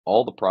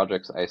all the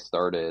projects I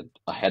started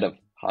ahead of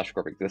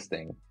HashiCorp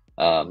existing,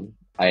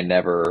 I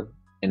never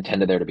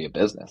intended there to be a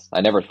business.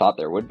 I never thought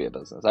there would be a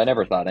business. I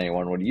never thought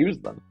anyone would use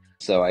them.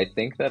 So I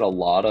think that a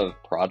lot of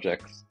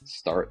projects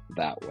start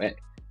that way.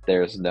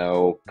 There's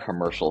no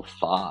commercial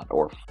thought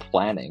or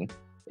planning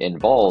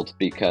involved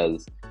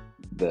because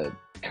the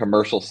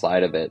commercial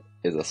side of it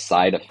is a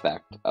side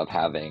effect of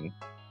having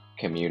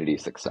community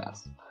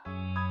success.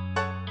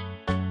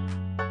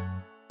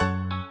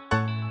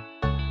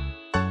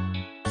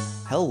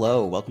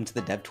 Hello, welcome to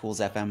the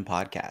DevTools-fm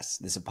podcast.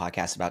 This is a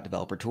podcast about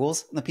developer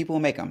tools and the people who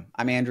make them.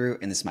 I'm Andrew,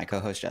 and this is my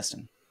co-host,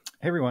 Justin.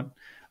 Hey, everyone.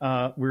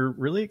 We're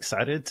really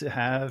excited to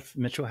have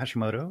Mitchell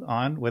Hashimoto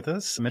on with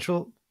us.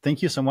 Mitchell,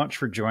 thank you so much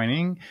for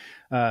joining.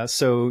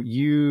 So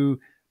you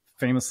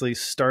famously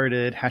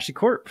started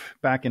HashiCorp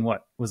back in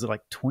what? Was it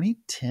like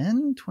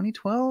 2010,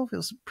 2012? It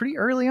was pretty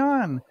early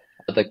on.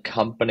 The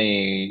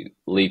company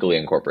legally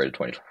incorporated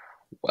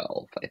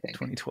 2012, I think.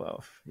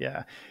 2012,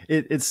 yeah.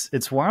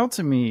 It's wild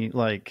to me,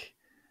 like,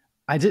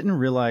 I didn't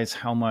realize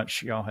how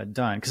much y'all had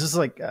done, because it's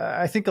like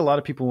I think a lot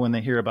of people, when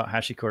they hear about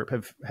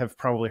HashiCorp, have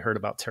probably heard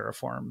about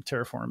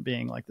Terraform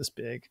being like this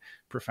big,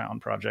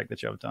 profound project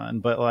that y'all have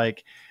done. But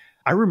like,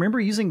 I remember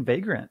using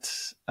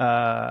Vagrant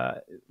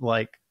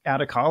like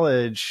out of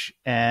college,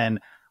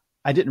 and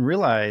I didn't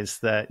realize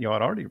that y'all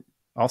had already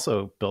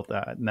also built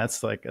that, and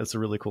that's a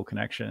really cool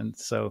connection.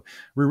 So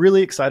we're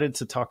really excited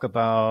to talk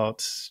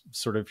about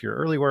sort of your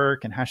early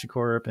work and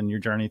HashiCorp and your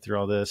journey through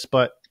all this.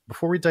 But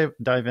before we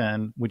dive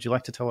in, would you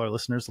like to tell our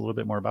listeners a little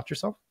bit more about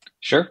yourself?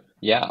 Sure.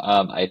 Yeah.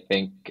 I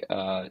think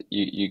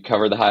you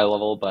covered the high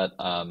level, but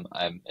I'm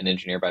an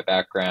engineer by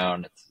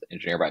background. It's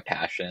engineer by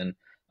passion.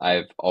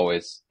 I've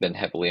always been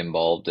heavily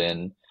involved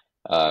in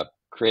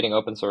creating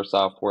open source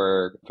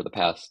software for the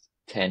past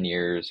 10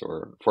 years,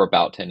 or for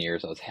about 10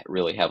 years. I was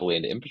really heavily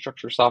into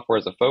infrastructure software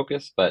as a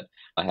focus, but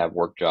I have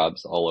work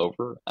jobs all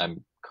over.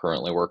 I'm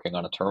currently working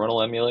on a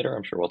terminal emulator.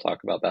 I'm sure we'll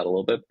talk about that a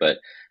little bit, but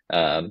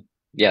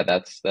yeah,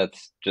 that's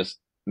just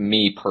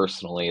me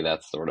personally.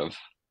 That's sort of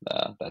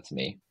that's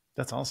me.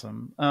 That's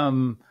awesome.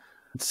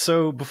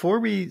 So before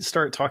we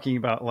start talking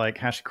about like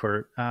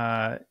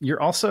HashiCorp,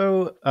 you're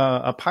also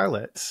a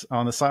pilot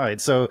on the side.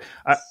 So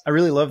I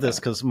really love this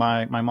because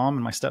my mom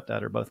and my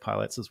stepdad are both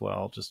pilots as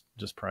well,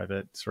 just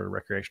private sort of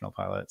recreational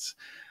pilots.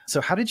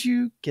 So how did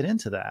you get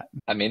into that?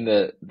 I mean,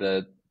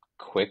 the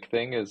quick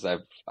thing is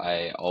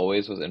I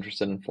always was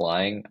interested in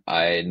flying.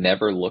 I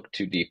never looked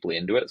too deeply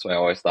into it, so I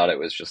always thought it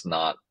was just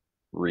not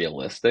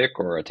realistic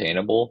or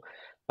attainable.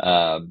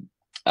 And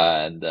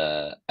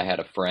I had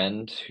a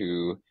friend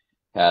who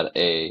had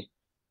a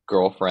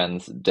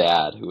girlfriend's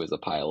dad who was a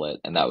pilot,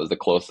 and that was the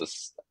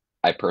closest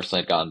I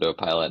personally had gotten to a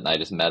pilot. And I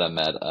just met him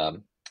at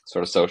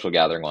sort of social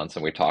gathering once,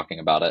 and we were talking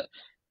about it,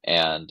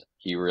 and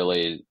he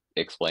really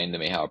explained to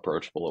me how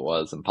approachable it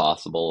was and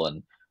possible.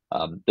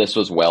 And this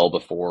was well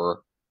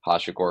before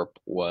HashiCorp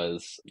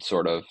was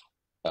sort of,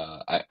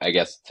 I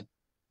guess,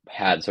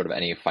 had sort of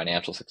any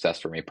financial success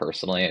for me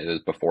personally. It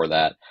was before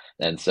that.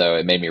 And so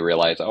it made me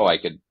realize, oh, I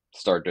could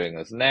start doing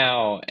this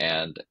now,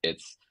 and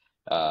it's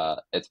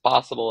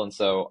possible. And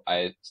so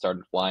I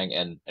started flying.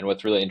 And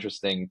what's really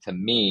interesting to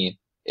me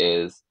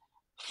is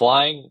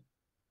flying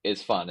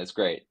is fun. It's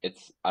great.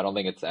 I don't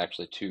think it's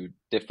actually too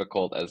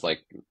difficult as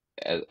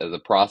a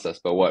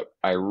process, but what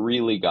I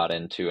really got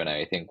into, and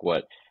I think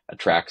what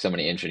attracts so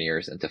many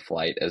engineers into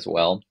flight as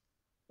well,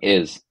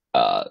 is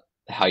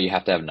how you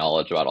have to have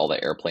knowledge about all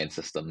the airplane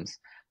systems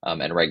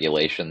and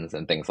regulations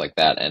and things like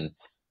that. And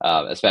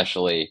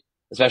especially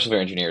for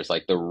engineers,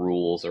 like the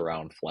rules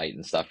around flight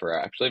and stuff are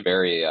actually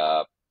very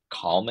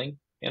calming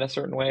in a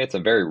certain way. It's a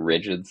very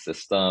rigid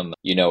system.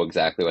 You know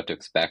exactly what to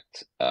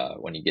expect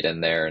when you get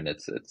in there, and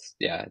it's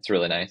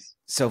really nice.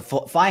 So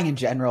flying in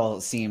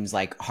general seems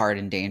like hard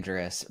and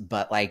dangerous,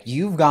 but like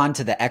you've gone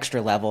to the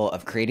extra level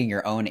of creating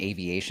your own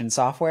aviation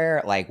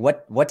software. Like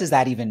what does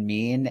that even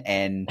mean?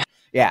 And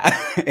yeah,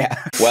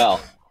 yeah. Well,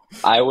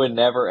 I would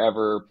never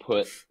ever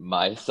put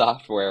my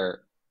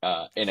software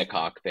in a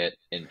cockpit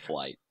in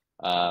flight.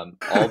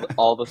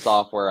 All the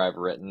software I've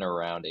written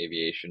around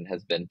aviation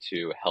has been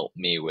to help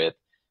me with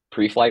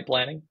pre-flight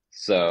planning.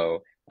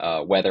 So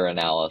weather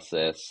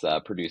analysis,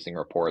 producing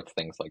reports,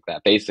 things like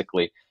that.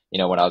 Basically,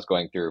 when I was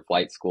going through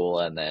flight school,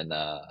 and then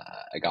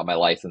I got my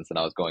license and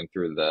I was going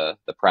through the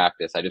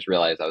practice, I just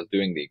realized I was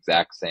doing the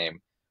exact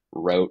same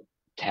rote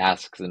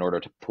tasks in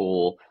order to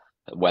pull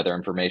weather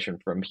information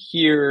from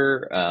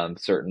here,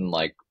 certain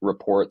like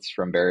reports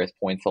from various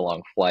points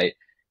along flight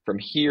from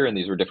here, and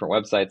these were different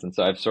websites. And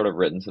so I've sort of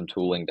written some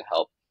tooling to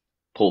help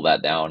pull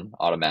that down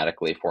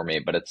automatically for me,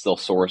 but it's still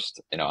sourced.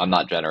 I'm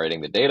not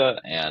generating the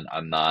data, and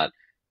I'm not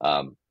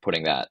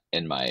putting that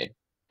in my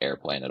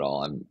airplane at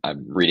all.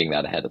 I'm reading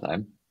that ahead of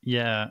time.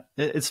 Yeah,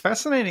 it's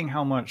fascinating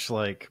how much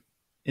like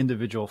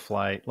individual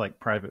flight, like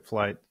private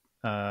flight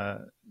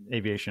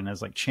aviation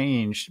has like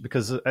changed,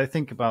 because I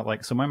think about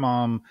like, so my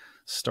mom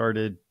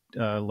started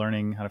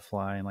learning how to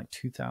fly in like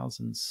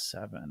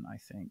 2007, I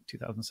think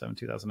 2007,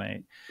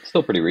 2008.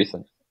 Still pretty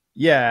recent.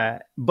 Yeah.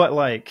 But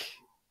like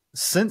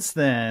since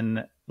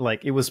then,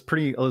 like it was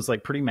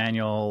like pretty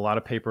manual, a lot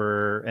of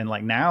paper. And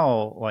like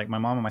now, like my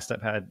mom and my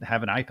stepdad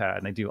have an iPad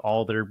and they do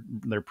all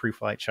their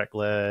pre-flight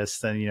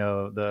checklists and, you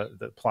know,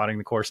 the plotting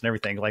the course and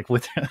everything like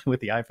with,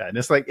 with the iPad. And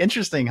it's like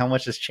interesting how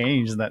much has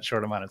changed in that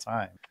short amount of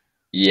time.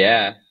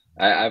 Yeah,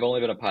 I've only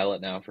been a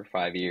pilot now for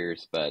 5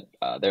 years, but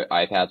their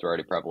iPads were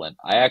already prevalent.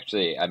 I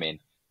mean,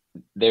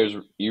 there's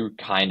you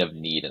kind of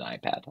need an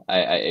iPad.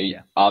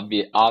 Yeah.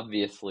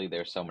 Obviously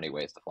there's so many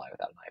ways to fly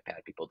without an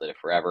iPad. People did it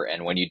forever,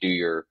 and when you do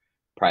your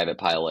private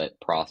pilot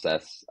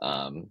process,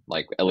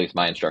 like at least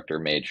my instructor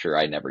made sure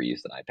I never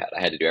used an iPad.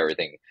 I had to do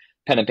everything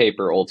pen and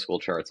paper, old school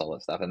charts, all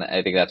that stuff, and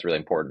I think that's really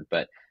important.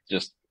 But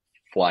just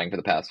flying for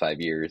the past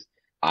 5 years,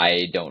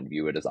 I don't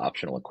view it as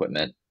optional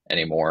equipment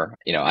anymore.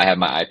 You know, I have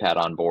my iPad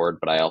on board,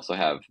 but I also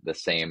have the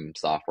same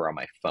software on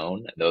my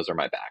phone, and those are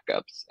my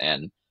backups.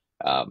 And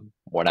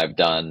when I've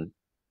done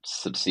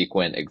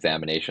subsequent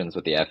examinations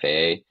with the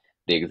FAA,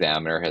 the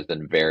examiner has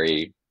been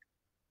very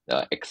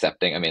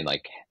accepting. I mean,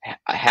 like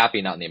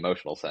happy, not in the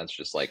emotional sense,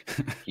 just like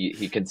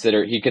he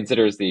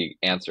considers the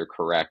answer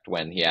correct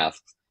when he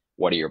asks,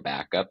 "What are your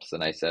backups?"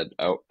 And I said,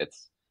 "Oh,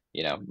 it's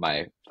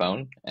my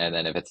phone, and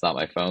then if it's not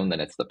my phone,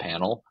 then it's the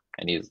panel."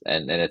 And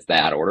it's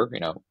that order. You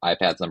know,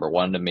 iPad's number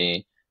one to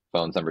me,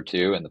 phone's number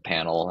two, and the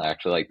panel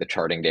actually like the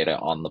charting data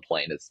on the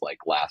plane is like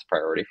last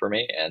priority for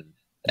me. And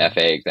Yeah.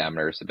 FAA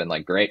examiners have been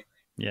like, great.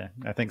 Yeah.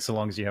 I think so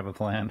long as you have a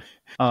plan.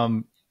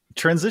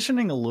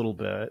 Transitioning a little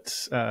bit.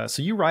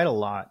 So you write a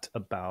lot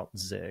about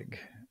Zig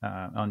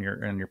on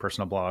your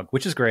personal blog,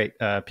 which is great.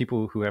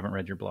 People who haven't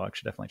read your blog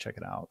should definitely check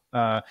it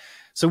out.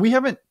 So we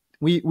haven't,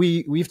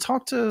 we've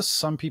talked to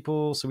some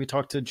people. So we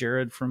talked to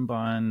Jared from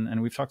Bun,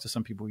 and we've talked to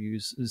some people who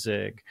use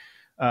Zig,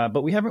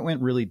 but we haven't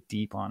went really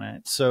deep on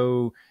it.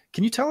 So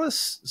can you tell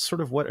us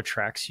sort of what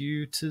attracts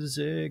you to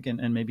Zig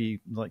and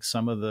maybe like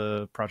some of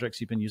the projects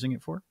you've been using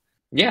it for?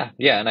 Yeah,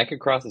 and I could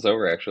cross this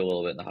over actually a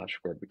little bit in the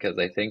HashiCorp because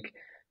I think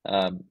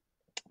um,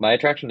 my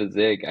attraction to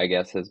Zig, I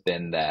guess, has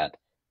been that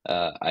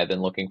I've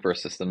been looking for a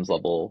systems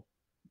level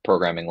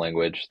programming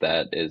language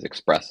that is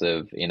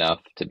expressive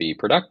enough to be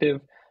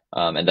productive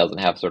and doesn't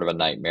have sort of a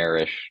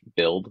nightmarish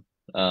build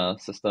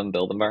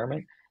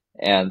environment.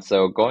 And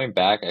so going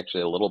back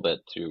actually a little bit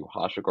to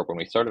HashiCorp, when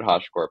we started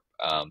HashiCorp,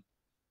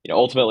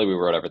 ultimately we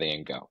wrote everything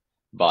in Go.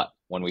 But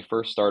when we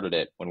first started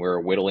it, when we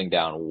were whittling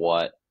down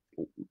what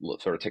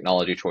sort of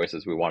technology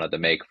choices we wanted to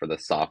make for the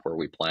software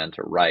we planned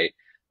to write,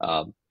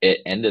 it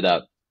ended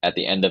up at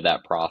the end of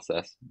that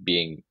process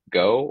being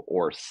Go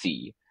or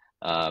C.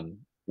 Um,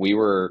 we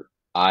were,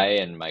 I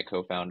and my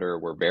co-founder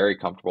were very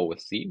comfortable with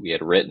C. We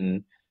had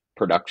written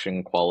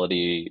production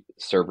quality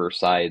server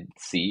side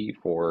C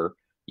for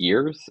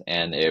years,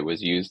 and it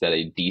was used at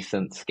a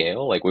decent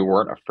scale. Like we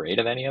weren't afraid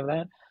of any of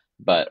that,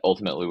 but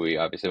ultimately we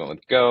obviously went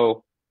with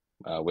Go.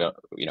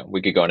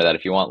 We could go into that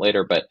if you want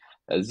later, but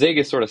Zig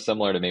is sort of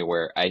similar to me,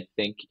 where I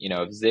think,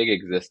 if Zig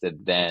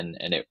existed then,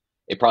 and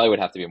it probably would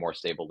have to be more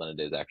stable than it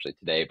is actually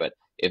today, but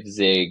if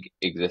Zig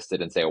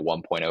existed in, say, a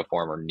 1.0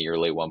 form or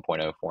nearly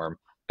 1.0 form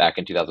back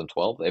in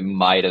 2012, it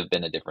might have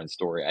been a different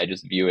story. I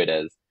just view it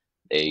as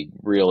a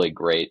really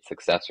great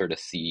successor to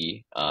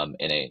C,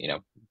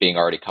 being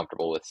already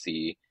comfortable with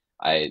C.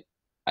 I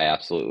I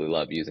absolutely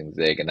love using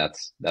Zig, and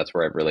that's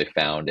where I've really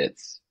found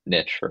its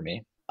niche for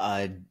me.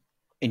 Uh,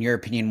 in your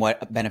opinion,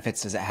 what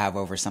benefits does it have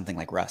over something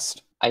like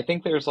Rust? I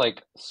think there's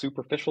like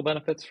superficial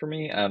benefits for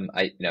me.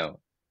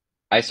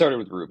 I started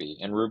with Ruby,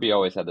 and Ruby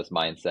always had this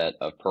mindset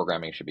of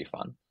programming should be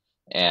fun,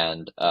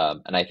 and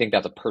I think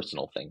that's a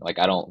personal thing. Like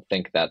I don't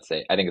think I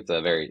think it's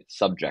a very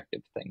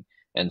subjective thing,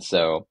 and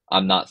so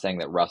I'm not saying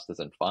that Rust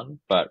isn't fun,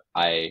 but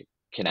I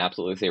can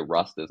absolutely say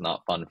Rust is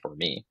not fun for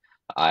me.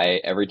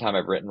 I every time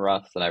I've written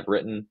Rust, and I've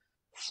written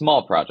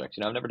small projects,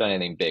 I've never done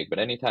anything big, but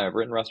anytime I've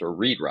written Rust or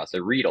read Rust, I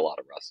read a lot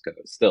of Rust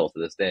code still to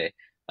this day.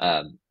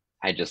 Um,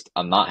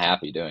 I'm not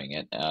happy doing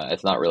it.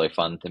 It's not really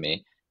fun to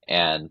me,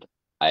 and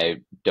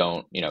I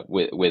don't,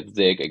 with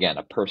Zig, again,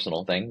 a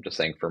personal thing, just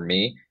saying for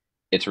me,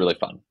 it's really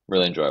fun,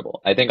 really enjoyable.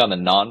 I think on the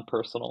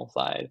non-personal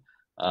side,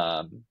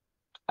 um,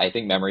 I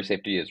think memory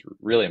safety is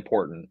really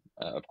important,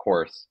 of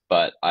course,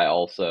 but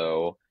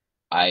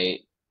I,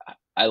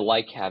 I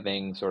like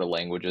having sort of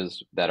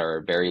languages that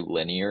are very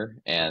linear,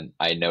 and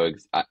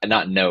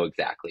not know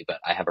exactly, but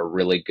I have a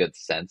really good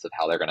sense of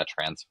how they're going to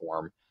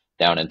transform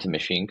down into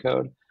machine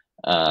code.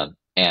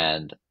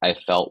 And I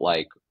felt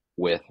like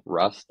with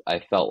Rust, I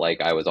felt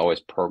like I was always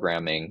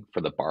programming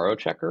for the borrow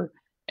checker,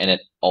 and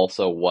it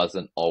also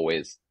wasn't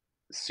always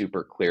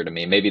super clear to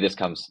me. Maybe this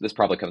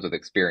probably comes with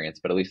experience,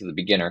 but at least as a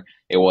beginner,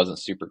 it wasn't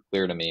super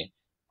clear to me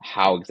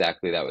how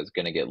exactly that was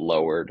going to get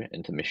lowered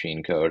into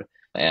machine code.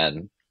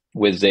 And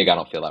with Zig, I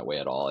don't feel that way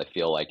at all. I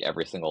feel like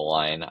every single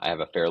line, I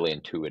have a fairly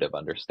intuitive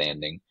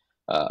understanding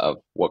of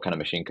what kind of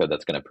machine code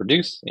that's going to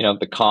produce.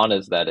 The con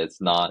is that it's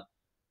not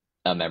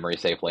a memory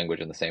safe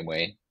language in the same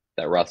way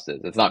that Rust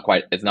is. It's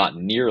not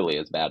nearly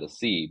as bad as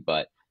C,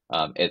 but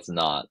it's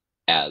not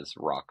as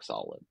rock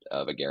solid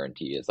of a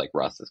guarantee as like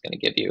Rust is going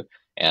to give you.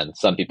 And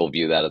some people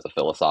view that as a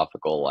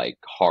philosophical, like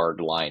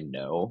hard line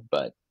no,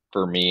 but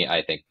for me,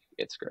 I think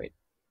it's great.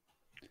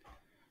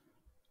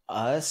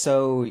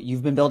 So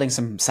you've been building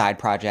some side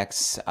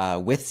projects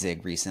with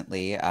Zig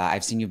recently.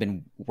 I've seen you've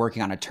been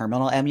working on a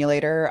terminal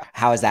emulator.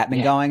 How has that been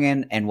Yeah. going?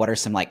 And what are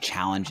some like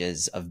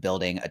challenges of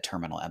building a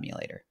terminal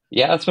emulator?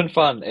 Yeah, it's been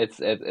fun.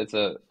 It's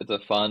a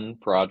fun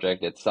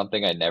project. It's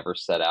something I never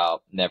set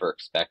out, never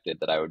expected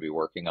that I would be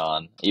working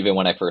on. Even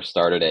when I first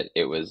started it,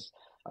 it was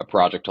a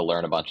project to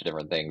learn a bunch of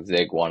different things.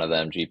 Zig, one of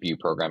them, GPU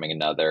programming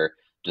another,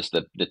 just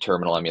the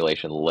terminal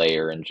emulation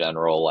layer in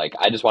general. Like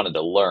I just wanted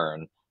to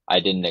learn.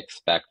 I didn't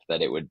expect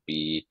that it would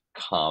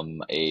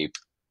become a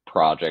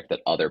project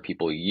that other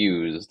people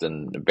used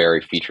and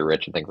very feature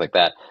rich and things like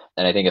that.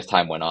 And I think as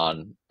time went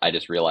on, I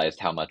just realized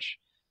how much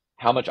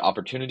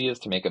opportunity is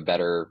to make a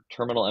better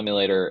terminal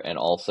emulator, and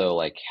also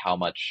like how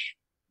much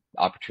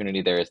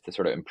opportunity there is to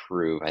sort of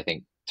improve, I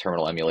think,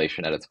 terminal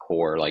emulation at its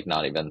core, like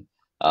not even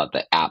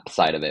the app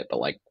side of it, but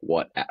like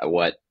what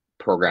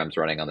programs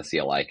running on the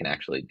CLI can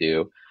actually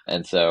do.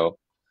 And so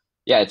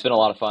yeah, it's been a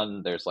lot of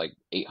fun. There's like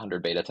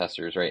 800 beta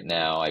testers right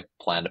now. I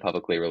plan to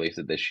publicly release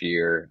it this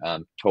year.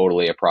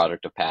 Totally a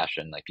project of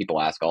passion. Like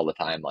people ask all the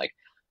time, like,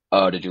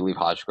 "Oh, did you leave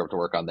HashiCorp to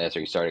work on this? Are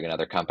you starting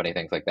another company?"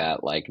 Things like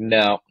that. Like,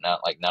 no,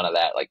 not like none of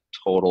that. Like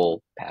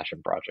total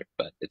passion project.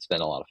 But it's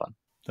been a lot of fun.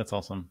 That's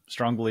awesome.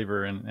 Strong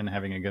believer in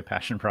having a good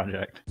passion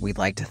project. We'd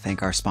like to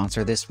thank our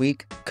sponsor this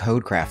week,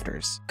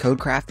 Codecrafters.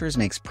 Codecrafters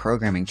makes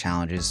programming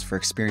challenges for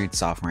experienced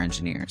software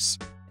engineers.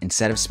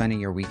 Instead of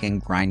spending your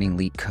weekend grinding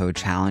leak code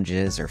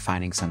challenges or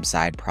finding some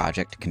side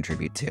project to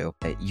contribute to,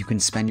 you can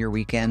spend your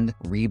weekend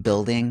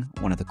rebuilding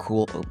one of the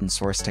cool open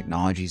source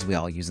technologies we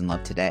all use and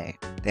love today.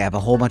 They have a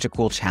whole bunch of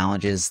cool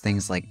challenges,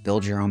 things like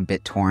build your own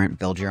BitTorrent,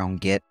 build your own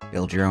Git,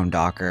 build your own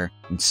Docker,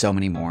 and so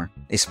many more.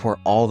 They support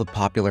all the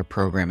popular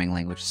programming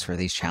languages for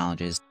these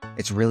challenges.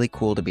 It's really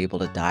cool to be able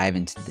to dive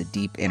into the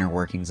deep inner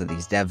workings of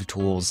these dev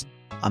tools,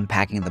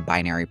 unpacking the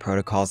binary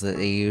protocols that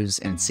they use,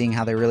 and seeing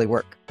how they really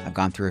work. I've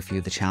gone through a few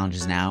of the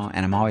challenges now,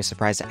 and I'm always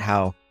surprised at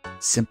how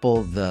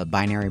simple the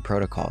binary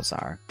protocols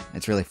are.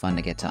 It's really fun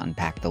to get to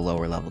unpack the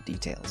lower level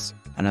details.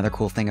 Another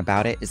cool thing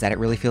about it is that it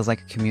really feels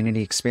like a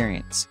community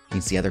experience. You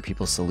can see other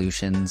people's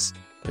solutions,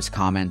 there's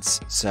comments,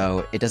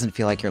 so it doesn't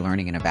feel like you're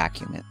learning in a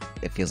vacuum.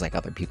 It feels like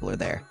other people are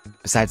there.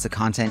 Besides the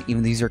content,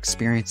 even these are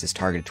experiences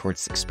targeted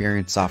towards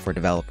experienced software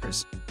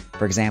developers.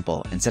 For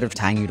example, instead of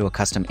tying you to a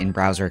custom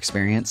in-browser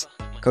experience,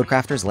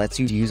 Codecrafters lets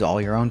you use all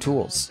your own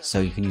tools.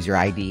 So you can use your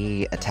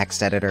IDE, a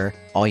text editor.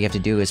 All you have to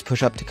do is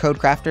push up to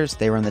Codecrafters,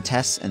 they run the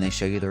tests, and they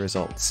show you the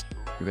results.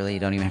 You really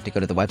don't even have to go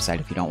to the website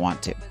if you don't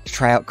want to. To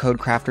try out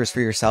Codecrafters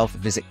for yourself,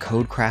 visit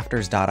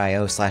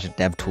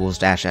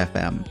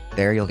codecrafters.io/devtools-fm.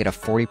 There you'll get a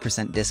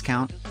 40%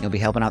 discount. You'll be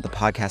helping out the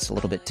podcast a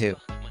little bit too.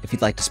 If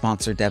you'd like to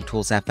sponsor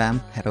DevTools.fm,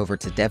 head over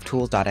to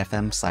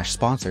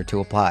devtools.fm/sponsor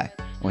to apply.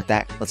 And with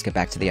that, let's get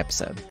back to the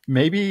episode.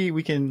 Maybe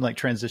we can like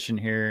transition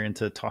here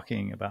into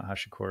talking about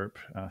HashiCorp.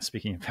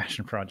 Speaking of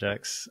passion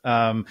projects,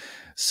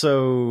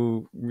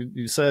 so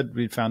you said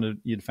you'd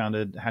founded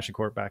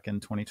HashiCorp back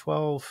in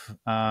 2012.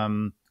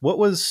 What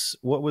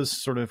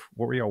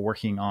were y'all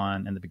working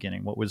on in the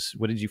beginning?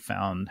 What did you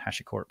found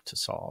HashiCorp to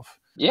solve?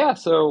 Yeah,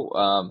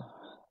 so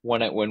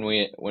when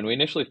we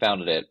initially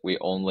founded it, we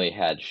only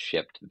had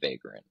shipped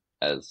Vagrant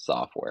as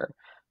software.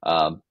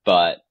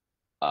 But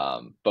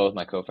both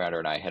my co-founder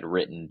and I had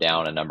written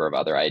down a number of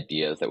other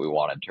ideas that we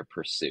wanted to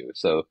pursue.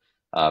 So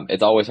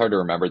it's always hard to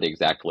remember the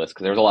exact list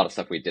because there was a lot of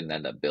stuff we didn't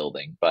end up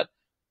building. But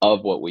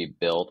of what we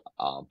built,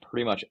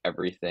 pretty much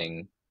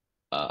everything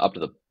up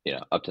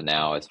to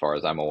now, as far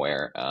as I'm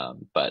aware.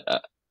 But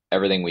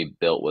everything we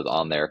built was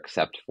on there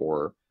except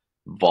for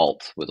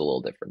Vault was a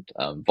little different.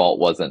 Vault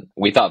wasn't.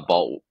 We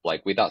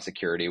thought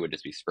security would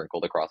just be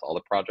sprinkled across all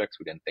the projects.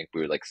 We didn't think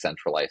we would like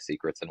centralize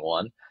secrets in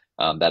one.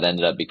 That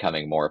ended up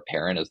becoming more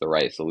apparent as the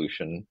right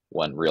solution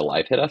when real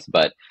life hit us.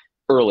 But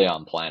early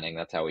on planning,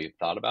 that's how we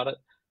thought about it.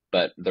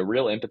 But the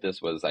real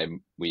impetus was I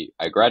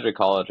graduated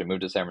college, I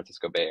moved to San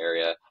Francisco Bay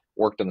Area,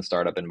 worked in the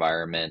startup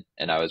environment,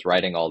 and I was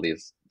writing all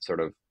these sort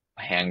of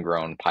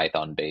hand-grown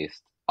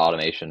Python-based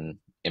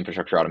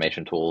infrastructure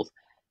automation tools.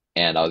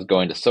 And I was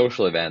going to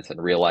social events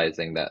and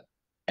realizing that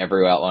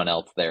everyone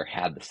else there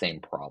had the same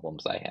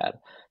problems I had.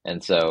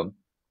 And so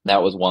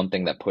that was one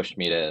thing that pushed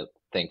me to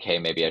think, hey,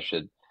 maybe I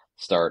should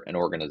start an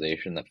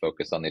organization that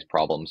focused on these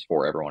problems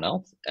for everyone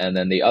else. And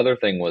then the other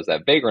thing was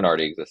that Vagrant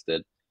already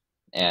existed,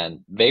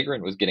 and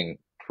Vagrant was getting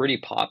pretty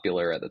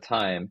popular at the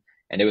time,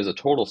 and it was a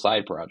total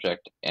side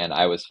project. And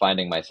I was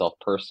finding myself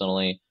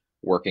personally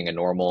working a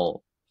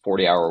normal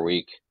 40-hour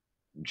week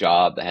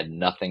job that had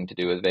nothing to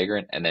do with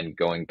Vagrant, and then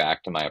going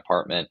back to my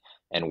apartment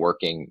and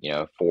working,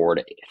 4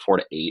 to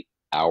 8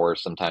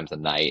 hours, sometimes a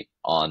night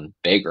on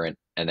Vagrant,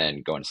 and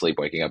then going to sleep,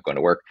 waking up, going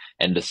to work,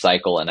 and to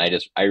cycle. And I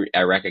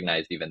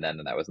recognized even then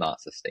that that was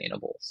not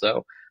sustainable.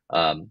 So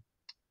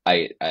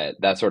I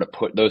that sort of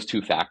put those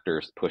two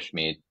factors pushed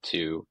me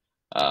to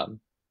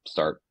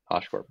start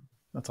HashiCorp.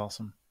 That's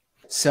awesome.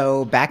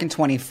 So back in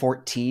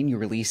 2014, you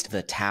released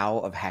the Tao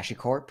of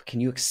HashiCorp.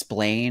 Can you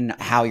explain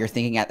how your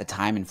thinking at the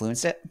time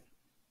influenced it?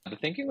 The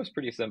thinking was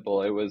pretty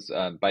simple. It was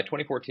by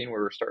 2014 we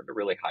were starting to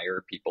really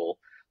hire people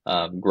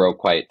grow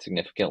quite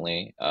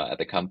significantly at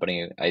the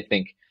company. I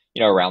think,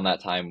 around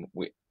that time,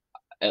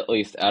 at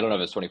least, I don't know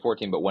if it's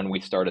 2014, but when we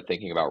started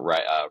thinking about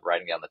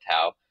writing down the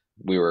Tau,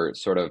 we were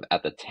sort of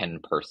at the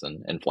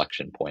 10-person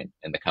inflection point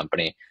in the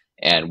company.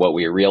 And what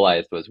we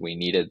realized was we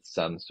needed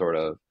some sort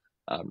of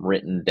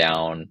written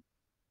down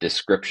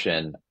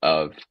description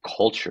of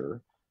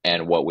culture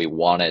and what we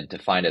wanted to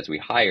find as we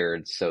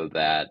hired, so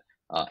that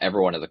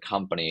everyone as a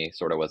company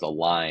sort of was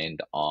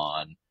aligned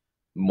on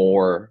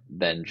more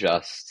than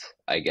just,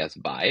 I guess,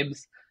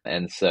 vibes.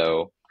 And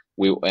so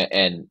we,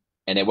 and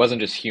it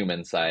wasn't just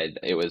human side,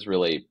 it was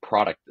really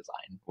product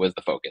design was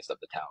the focus of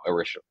the Tau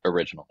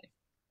originally.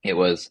 It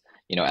was,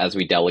 as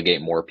we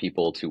delegate more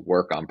people to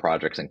work on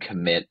projects and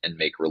commit and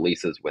make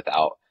releases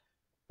without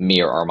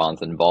me or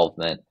Armand's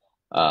involvement,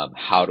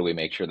 how do we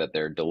make sure that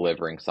they're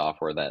delivering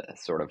software that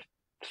sort of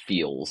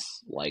feels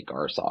like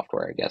our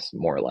software, I guess,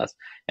 more or less.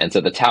 And so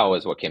the Tau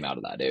is what came out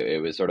of that.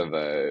 It was sort of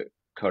a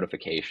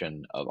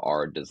codification of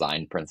our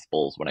design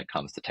principles when it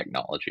comes to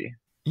technology.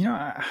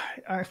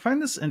 I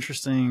find this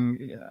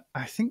interesting.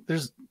 I think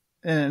there's,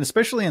 and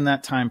especially in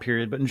that time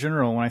period, but in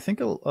general, when I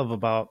think of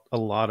about a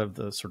lot of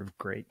the sort of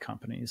great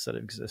companies that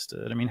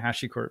existed, I mean,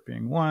 HashiCorp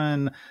being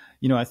one,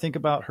 I think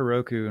about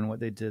Heroku and what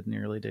they did in the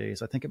early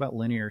days. I think about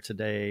Linear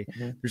today.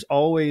 Mm-hmm. There's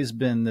always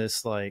been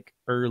this like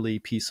early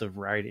piece of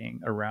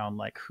writing around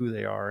like who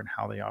they are and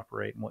how they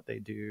operate and what they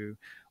do,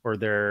 or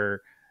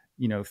their,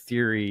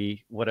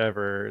 theory,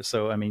 whatever.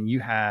 So, I mean, you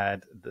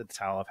had the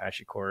Tau of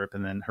HashiCorp,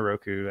 and then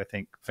Heroku, I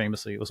think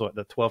famously, it was what,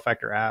 the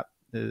 12-factor app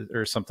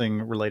or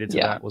something related to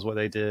that was what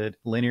they did.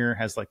 Linear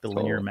has like the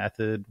linear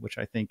method, which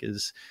I think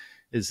is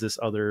this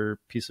other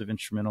piece of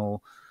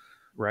instrumental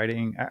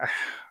writing.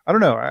 I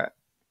don't know.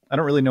 I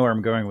don't really know where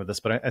I'm going with this,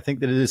 but I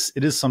think that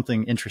it is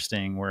something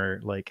interesting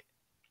where like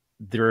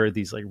there are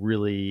these like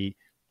really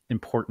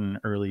important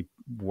early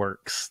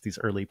works, these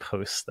early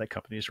posts that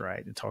companies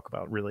write and talk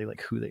about really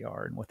like who they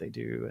are and what they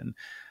do.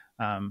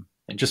 And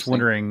just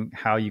wondering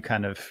how you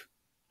kind of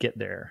get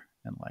there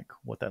and like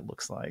what that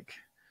looks like.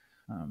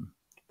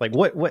 Like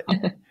what,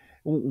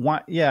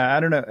 why, yeah, I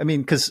don't know. I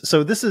mean,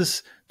 so this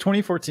is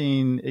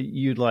 2014.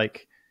 You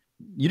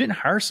didn't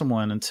hire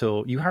someone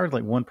until you hired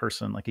like one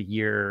person, like a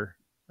year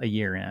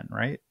in,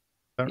 right?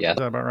 Yeah. Is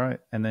that about right?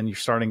 And then you're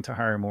starting to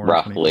hire more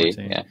roughly, in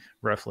 2014. yeah.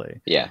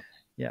 Roughly. Yeah.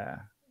 Yeah.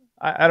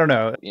 I don't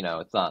know.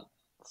 It's not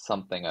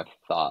something I've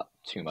thought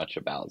too much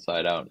about, so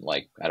I don't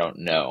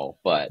know.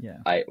 But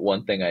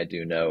one thing I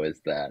do know is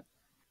that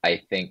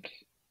I think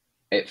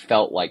it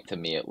felt like, to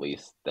me at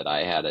least, that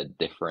I had a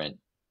different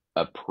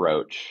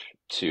approach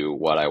to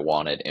what I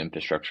wanted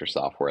infrastructure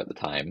software at the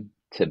time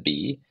to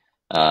be.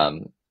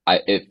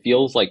 It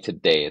feels like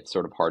today it's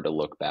sort of hard to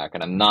look back,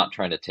 and I'm not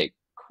trying to take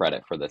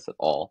credit for this at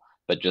all,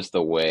 but just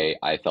the way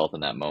I felt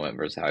in that moment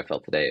versus how I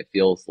felt today, it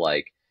feels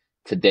like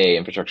today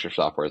infrastructure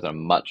software is in a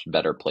much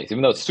better place,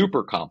 even though it's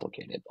super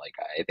complicated. Like,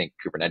 I think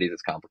Kubernetes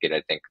is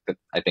complicated.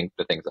 I think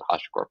the things that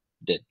HashiCorp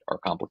did are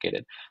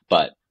complicated.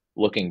 But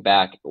looking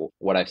back,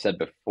 what I've said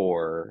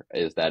before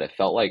is that it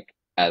felt like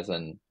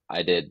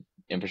I did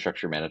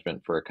infrastructure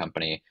management for a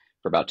company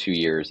for about 2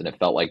 years, and it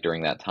felt like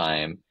during that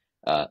time,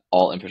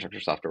 all infrastructure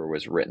software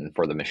was written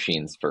for the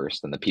machines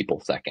first and the people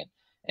second.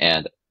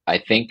 And I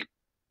think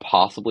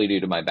possibly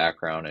due to my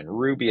background in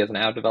Ruby as an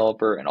app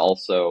developer, and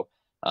also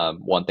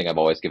one thing I've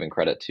always given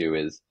credit to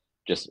is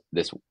just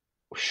this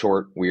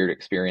short, weird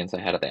experience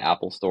I had at the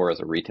Apple store as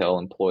a retail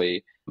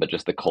employee, but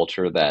just the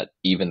culture that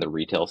even the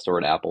retail store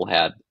at Apple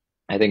had.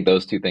 I think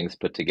those two things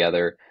put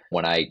together,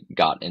 when I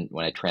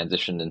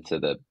transitioned into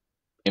the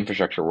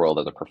infrastructure world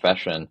as a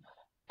profession,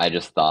 I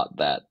just thought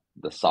that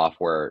the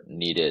software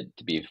needed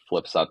to be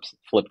flipped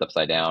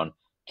upside down,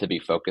 to be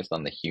focused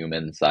on the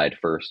human side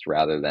first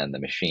rather than the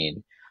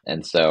machine.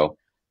 And so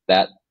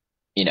that,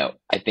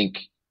 I think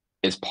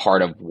is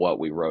part of what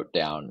we wrote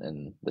down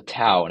in the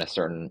Tau. In a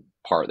certain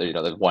part, there's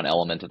one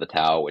element of the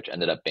Tau which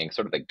ended up being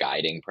sort of the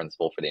guiding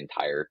principle for the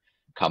entire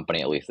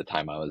company, at least the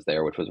time I was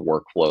there, which was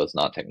workflows,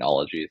 not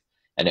technologies.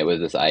 And it was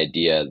this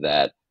idea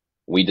that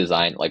we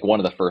designed, like, one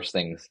of the first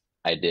things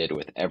I did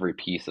with every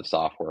piece of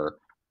software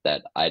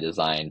that I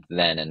designed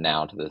then and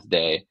now to this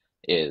day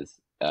is,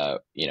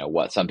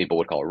 what some people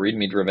would call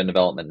README driven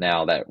development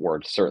now. That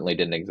word certainly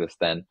didn't exist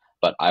then.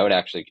 But I would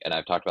actually, and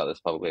I've talked about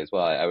this publicly as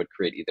well, I would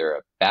create either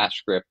a bash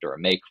script or a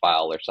make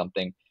file or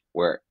something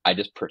where I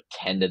just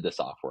pretended the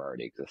software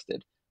already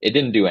existed. It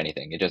didn't do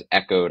anything. It just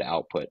echoed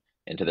output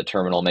into the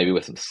terminal, maybe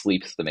with some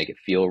sleeps to make it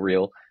feel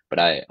real. But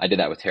I did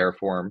that with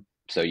Terraform.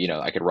 So,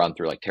 I could run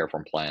through like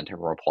Terraform plan,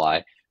 Terraform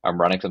apply. I'm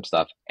running some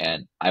stuff,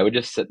 and I would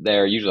just sit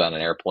there, usually on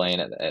an airplane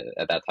at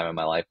that time in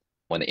my life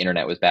when the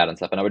internet was bad and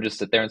stuff. And I would just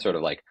sit there and sort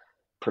of like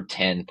put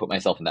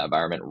myself in that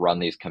environment, run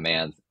these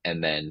commands,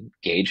 and then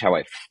gauge how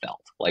I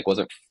felt. Like, was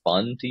it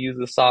fun to use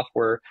the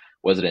software?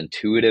 Was it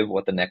intuitive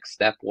what the next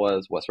step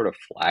was? What sort of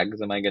flags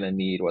am I going to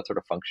need? What sort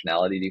of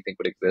functionality do you think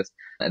would exist?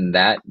 And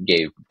that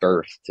gave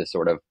birth to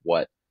sort of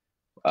what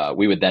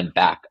we would then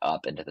back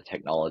up into the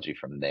technology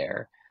from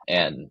there.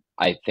 And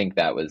I think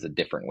that was a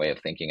different way of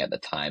thinking at the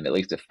time. At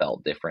least it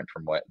felt different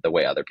from the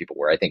way other people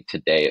were. I think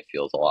today it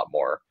feels a lot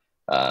more,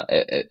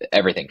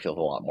 everything feels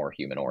a lot more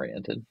human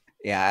oriented.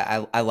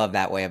 Yeah, I love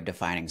that way of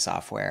defining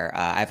software.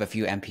 I have a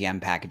few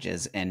NPM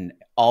packages, and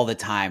all the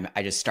time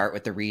I just start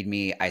with the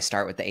README, I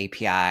start with the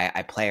API,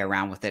 I play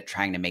around with it,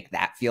 trying to make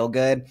that feel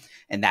good.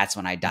 And that's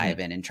when I dive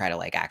in and try to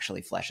like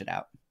actually flesh it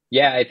out.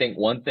 Yeah, I think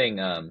one thing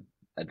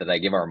that I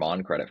give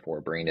Armand credit for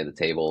bringing to the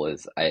table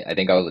is I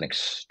think I was an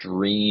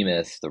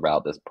extremist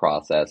about this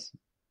process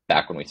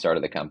back when we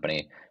started the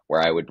company,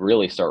 where I would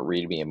really start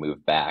README and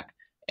move back.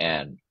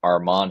 And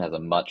Armand has a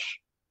much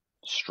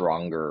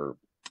stronger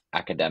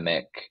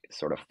academic,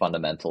 sort of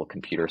fundamental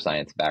computer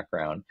science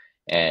background.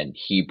 And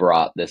he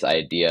brought this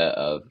idea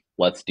of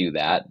let's do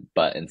that,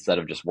 but instead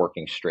of just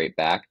working straight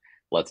back,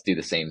 let's do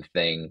the same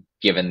thing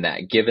given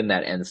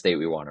that end state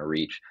we want to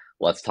reach.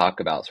 Let's talk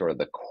about sort of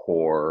the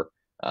core,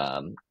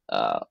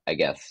 I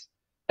guess,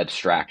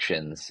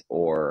 abstractions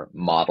or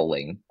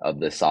modeling of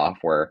the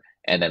software,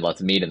 and then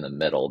let's meet in the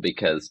middle.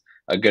 Because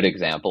a good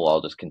example,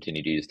 I'll just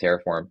continue to use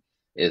Terraform,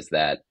 is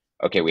that,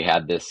 okay, we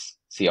had this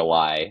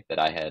CLI that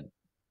I had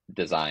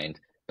designed,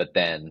 but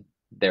then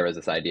there was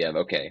this idea of,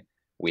 okay,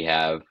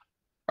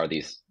 are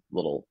these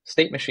little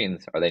state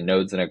machines, are they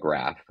nodes in a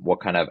graph?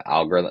 What kind of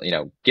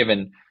algorithm,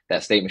 given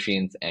that state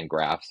machines and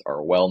graphs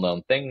are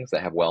well-known things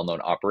that have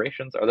well-known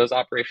operations, are those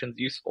operations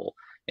useful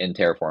in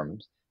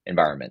Terraform's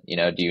environment?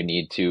 Do you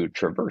need to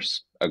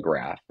traverse a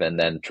graph? And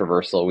then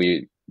traversal,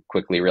 we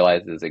quickly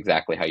realize, is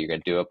exactly how you're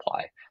going to do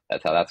apply.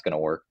 That's how that's going to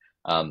work.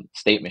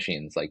 State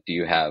machines, like, do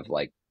you have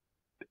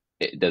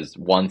does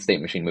one state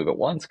machine move at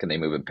once? Can they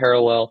move in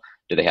parallel?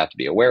 Do they have to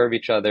be aware of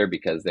each other?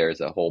 Because there's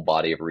a whole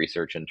body of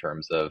research in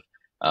terms of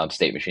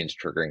state machines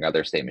triggering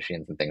other state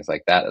machines and things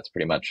like that. That's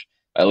pretty much,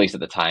 at least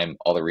at the time,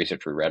 all the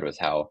research we read was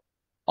how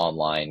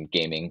online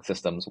gaming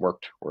systems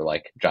worked, were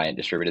like giant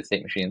distributed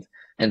state machines.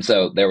 And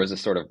so there was a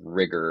sort of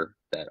rigor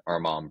that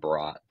Armand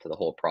brought to the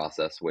whole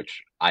process,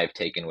 which I've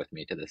taken with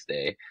me to this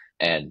day.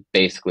 And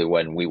basically,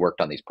 when we worked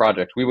on these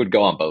projects, we would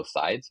go on both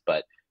sides,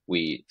 but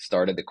we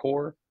started the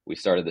core, we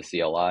started the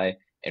CLI,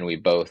 and we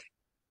both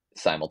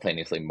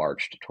simultaneously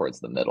marched towards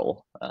the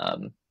middle.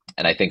 And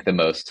I think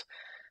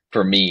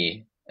for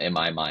me, in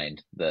my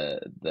mind, the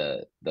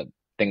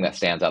thing that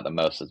stands out the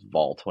most is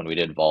Vault. When we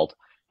did Vault,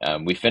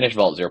 we finished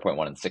Vault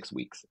 0.1 in 6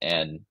 weeks,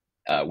 and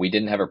we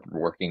didn't have a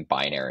working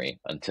binary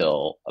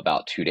until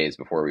about 2 days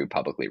before we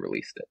publicly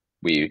released it.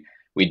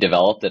 We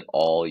developed it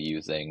all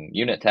using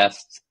unit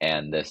tests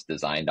and this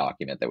design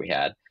document that we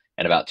had.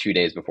 And about 2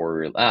 days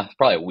before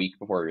probably a week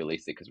before we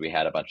released it, because we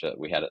had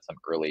some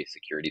early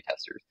security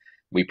testers,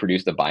 we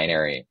produced a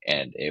binary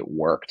and it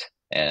worked.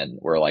 And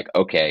we're like,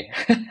 okay,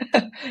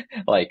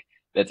 like,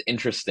 that's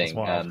interesting,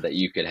 that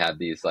you could have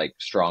these like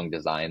strong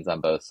designs on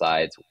both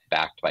sides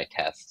backed by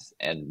tests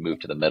and move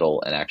to the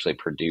middle and actually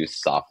produce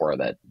software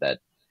that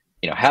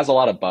has a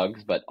lot of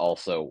bugs, but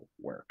also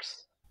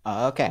works.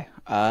 Okay.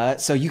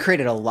 So you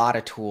created a lot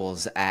of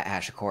tools at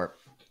HashiCorp.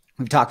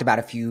 We've talked about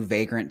a few: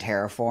 Vagrant,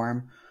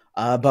 Terraform.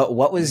 But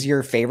what was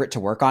your favorite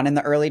to work on in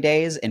the early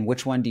days, and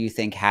which one do you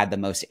think had the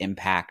most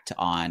impact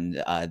on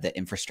the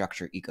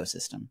infrastructure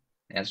ecosystem?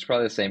 Yeah, it's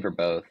probably the same for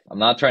both. I'm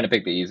not trying to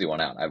pick the easy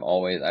one out.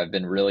 I've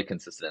been really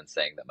consistent in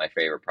saying that my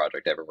favorite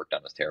project I ever worked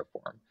on was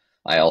Terraform.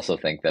 I also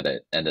think that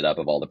it ended up,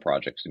 of all the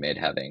projects we made,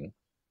 having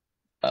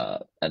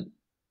and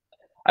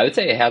I would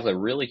say it has a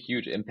really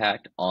huge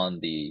impact on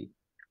the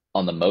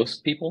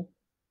most people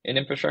in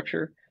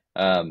infrastructure.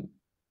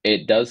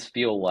 It does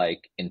feel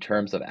like, in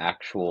terms of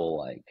actual,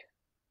 like,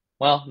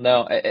 well,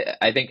 no,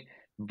 I think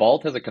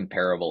Vault has a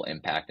comparable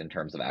impact in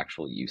terms of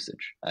actual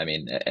usage. I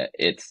mean,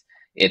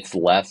 it's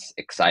less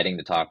exciting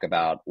to talk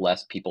about,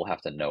 less people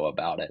have to know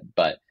about it,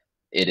 but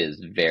it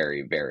is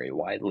very, very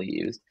widely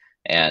used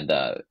and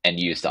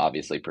used to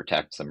obviously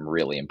protect some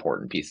really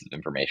important pieces of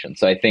information.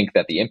 So I think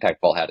that the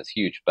impact Vault had is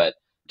huge, but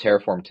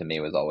Terraform to me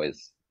was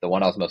always the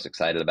one I was most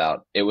excited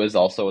about. It was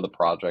also the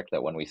project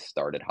that, when we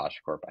started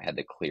HashiCorp, I had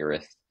the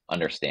clearest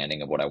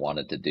understanding of what I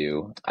wanted to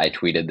do. I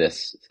tweeted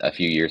this a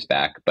few years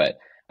back, but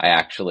I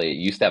actually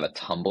used to have a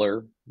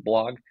Tumblr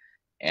blog.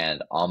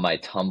 And on my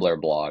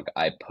Tumblr blog,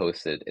 I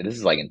posted, this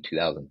is like in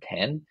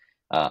 2010,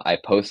 I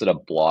posted a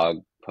blog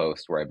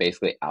post where I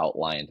basically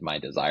outlined my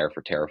desire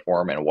for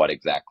Terraform and how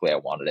exactly I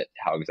wanted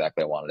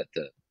it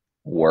to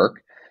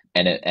work,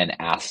 and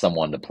asked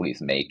someone to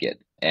please make it.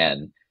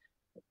 And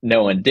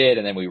no one did.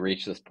 And then we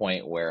reached this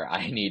point where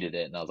I needed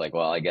it, and I was like,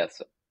 well, I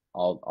guess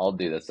I'll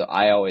do this. So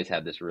I always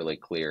had this really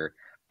clear.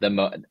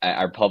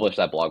 I published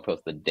that blog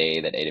post the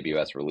day that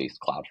AWS released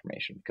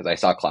CloudFormation, because I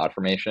saw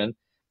CloudFormation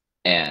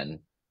and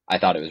I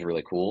thought it was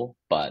really cool,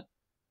 but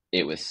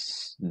it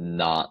was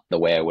not the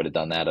way I would have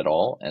done that at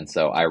all. And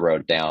so I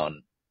wrote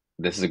down,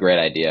 this is a great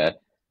idea,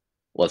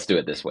 let's do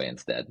it this way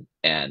instead.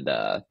 And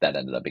that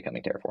ended up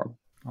becoming Terraform.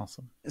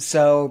 Awesome.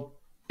 So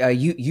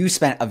you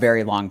spent a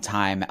very long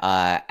time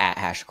at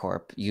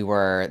HashiCorp. You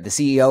were the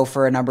CEO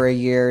for a number of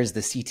years, the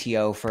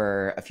CTO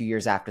for a few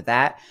years after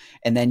that,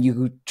 and then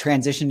you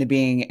transitioned to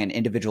being an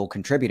individual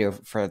contributor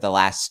for the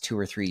last 2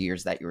 or 3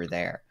 years that you were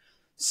there.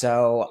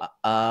 So,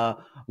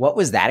 what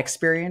was that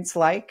experience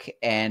like?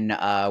 And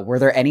were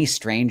there any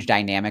strange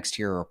dynamics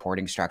to your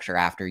reporting structure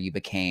after you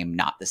became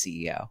not the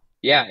CEO?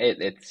 Yeah,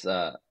 it's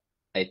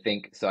I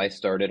think so. I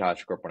started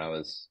HashiCorp when I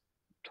was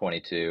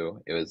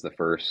 22. It was the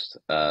first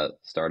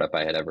startup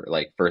I had ever,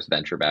 like, first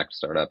venture backed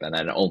startup, and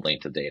then only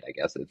to date, I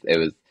guess. It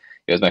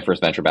was my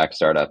first venture backed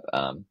startup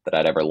that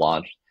I'd ever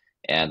launched,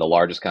 and the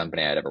largest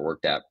company I'd ever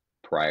worked at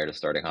prior to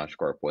starting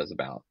HashiCorp was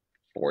about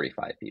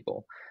 45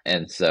 people,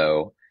 and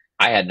so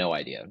I had no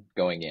idea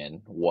going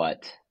in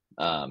what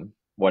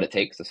it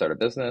takes to start a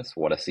business,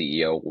 what a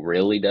CEO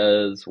really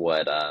does,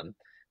 what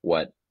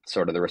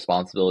sort of the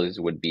responsibilities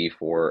would be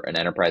for an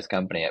enterprise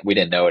company. We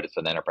didn't know it's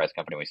an enterprise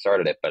company when we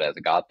started it, but as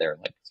it got there,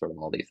 like, sort of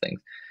all these things.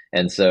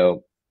 And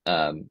so,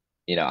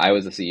 I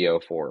was a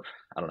CEO for,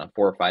 I don't know,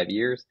 4 or 5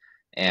 years.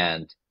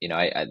 And,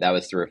 that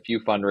was through a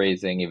few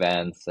fundraising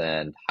events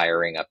and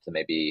hiring up to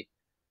maybe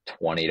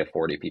 20 to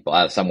 40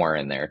 people, somewhere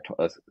in there.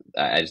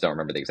 I just don't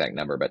remember the exact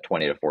number, but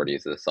 20 to 40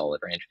 is a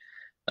solid range,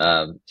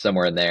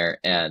 somewhere in there.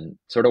 And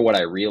sort of what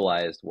I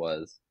realized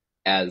was,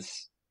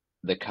 as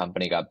the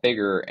company got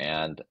bigger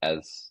and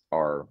as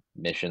our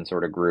mission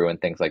sort of grew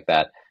and things like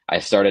that, I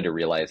started to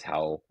realize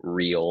how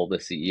real the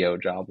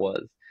CEO job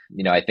was.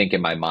 I think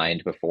in my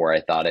mind before,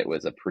 I thought it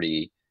was a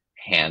pretty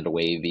hand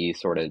wavy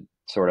sort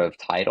of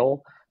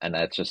title, and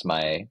that's just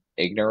my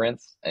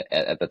ignorance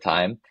at the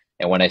time.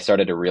 And when I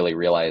started to really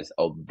realize,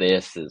 oh,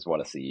 this is what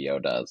a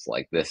CEO does,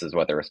 like, this is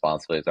what the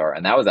responsibilities are,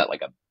 and that was at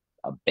like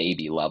a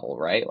baby level,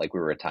 right? Like, we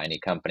were a tiny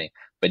company,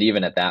 but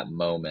even at that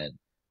moment,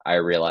 I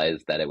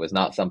realized that it was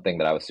not something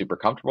that I was super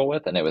comfortable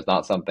with, and it was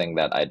not something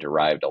that I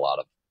derived a lot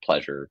of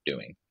pleasure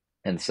doing.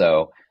 And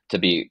so, to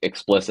be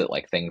explicit,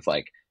 like, things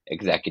like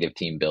executive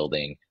team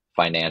building,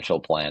 financial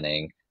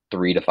planning,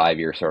 3 to 5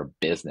 year sort of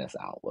business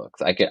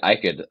outlooks. I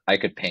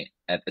could paint,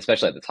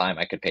 especially at the time,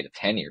 I could paint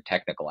a 10-year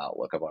technical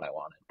outlook of what I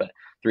wanted, but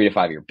 3 to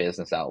 5 year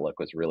business outlook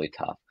was really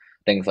tough.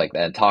 Things like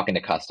that, and talking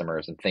to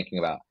customers and thinking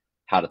about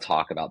how to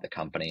talk about the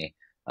company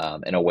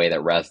in a way that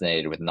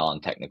resonated with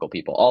non-technical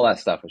people. All that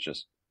stuff was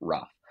just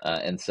rough.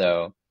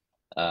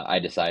 I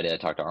decided, I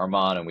talked to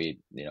Armand, and we,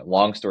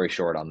 long story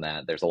short on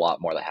that, there's a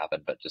lot more that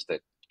happened, but just to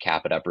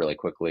cap it up really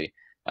quickly,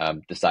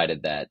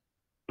 decided that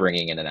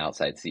bringing in an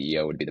outside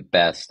CEO would be the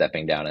best,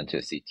 stepping down into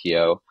a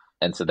CTO.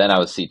 And so then I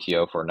was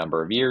CTO for a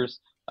number of years,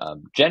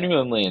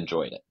 genuinely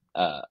enjoyed it.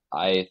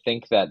 I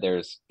think that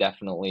there's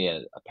definitely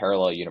a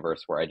parallel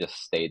universe where I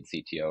just stayed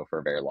CTO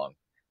for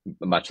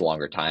a much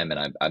longer time,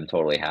 and I'm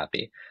totally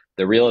happy.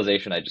 The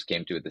realization I just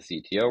came to with the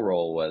CTO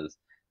role was,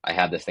 I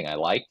had this thing I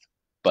liked,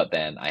 but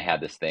then I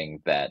had this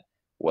thing that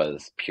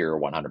was pure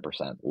 100%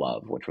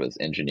 love, which was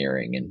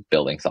engineering and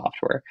building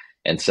software.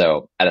 And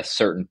so at a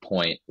certain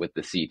point with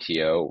the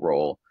CTO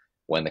role,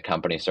 when the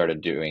company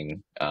started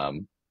doing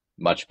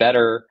much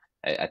better,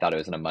 I thought it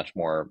was in a much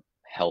more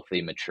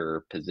healthy,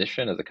 mature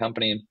position as a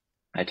company.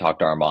 I talked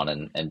to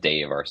Armand and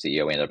Dave, our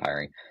CEO, we ended up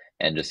hiring,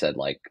 and just said,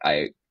 like,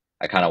 I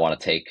kind of want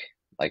to take,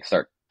 like,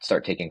 start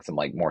taking some,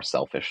 like, more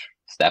selfish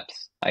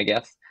steps, I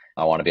guess.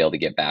 I want to be able to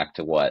get back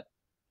to what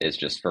is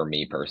just, for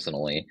me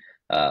personally,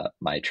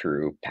 my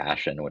true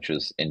passion, which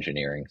was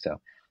engineering. So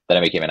then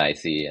I became an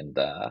IC, and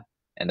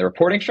the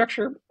reporting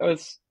structure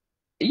was,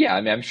 yeah,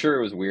 I mean, I'm sure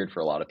it was weird for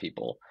a lot of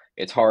people.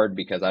 It's hard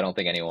because I don't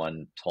think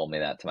anyone told me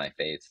that to my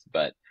face,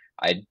 but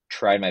I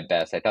tried my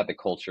best. I thought the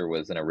culture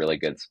was in a really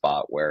good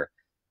spot where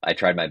I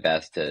tried my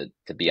best to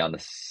be on the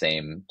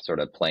same sort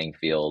of playing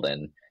field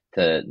and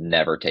to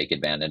never take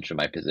advantage of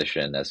my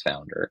position as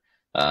founder,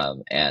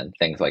 and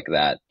things like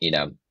that.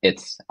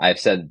 I've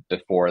said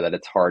before that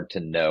it's hard to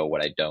know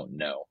what I don't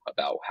know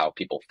about how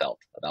people felt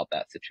about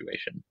that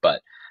situation,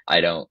 but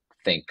I don't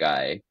think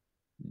I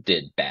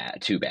did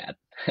too bad.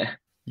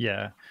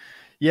 Yeah.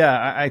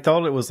 Yeah, I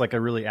thought it was like a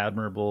really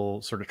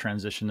admirable sort of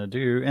transition to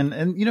do. And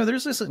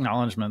there's this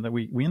acknowledgement that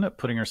we end up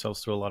putting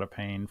ourselves through a lot of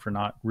pain for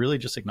not really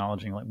just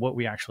acknowledging like what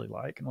we actually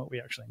like and what we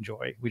actually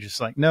enjoy. We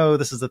just like, no,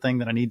 this is the thing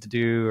that I need to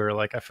do, or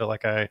like I feel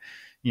like I,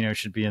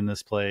 should be in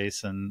this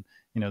place. And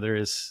there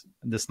is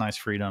this nice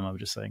freedom of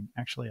just saying,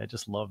 actually, I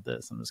just love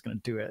this. I'm just going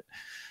to do it.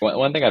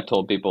 One thing I've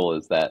told people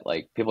is that,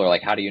 like, people are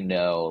like, how do you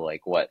know,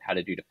 like, how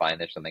did you define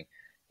this, something?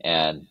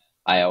 And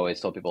I always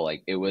told people,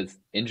 like, it was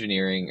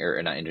engineering,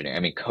 or not engineering,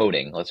 I mean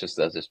coding. Let's just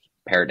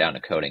pare it down to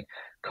coding.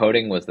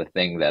 Coding was the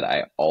thing that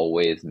I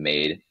always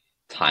made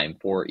time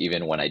for,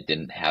 even when I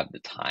didn't have the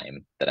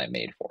time that I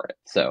made for it.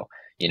 So,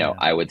 Yeah.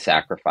 I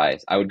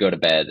would go to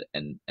bed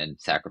and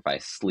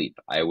sacrifice sleep.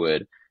 I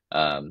would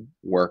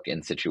work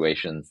in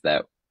situations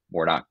that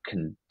were not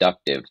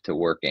conductive to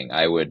working.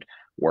 I would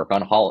work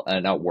on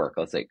not work,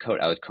 let's say code.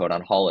 I would code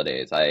on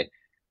holidays. I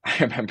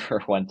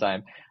remember one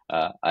time,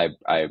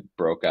 I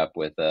broke up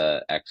with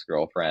a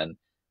ex-girlfriend,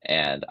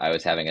 and I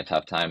was having a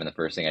tough time. And the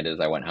first thing I did is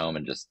I went home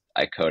and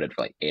I coded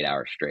for like 8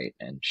 hours straight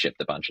and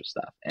shipped a bunch of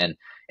stuff. And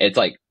it's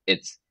like,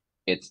 it's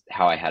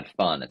how I had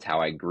fun. It's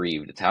how I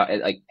grieved. It's how,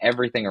 like,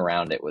 everything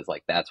around it was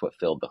like, that's what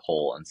filled the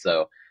hole. And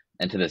so,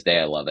 and to this day,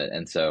 I love it.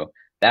 And so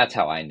that's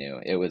how I knew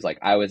it was like,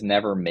 I was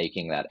never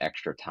making that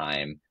extra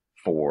time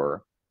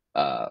for,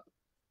 uh,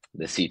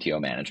 the CTO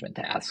management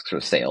tasks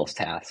or sales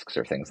tasks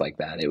or things like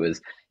that. It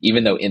was,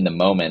 even though in the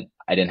moment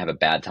I didn't have a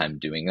bad time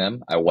doing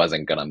them, I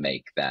wasn't going to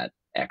make that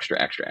extra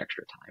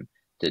time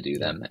to do Yeah.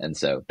 them. And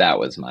so that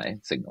was my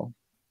signal.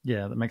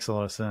 Yeah, that makes a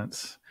lot of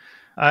sense.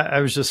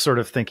 I was just sort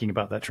of thinking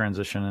about that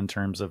transition in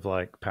terms of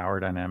like power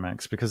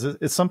dynamics, because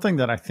it's something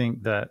that I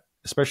think that,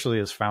 especially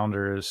as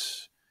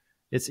founders,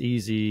 it's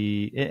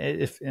easy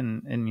if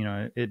and you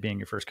know, it being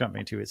your first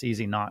company too, it's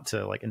easy not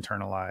to like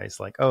internalize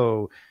like,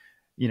 oh,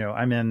 you know,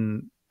 I'm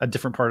in a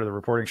different part of the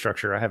reporting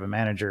structure. I have a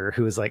manager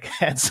who is like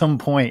at some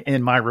point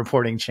in my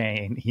reporting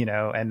chain, you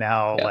know, and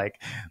now Yeah.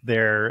 like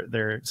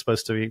they're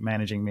supposed to be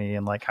managing me,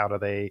 and like how do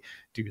they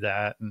do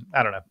that? And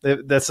I don't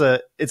know.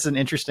 It's an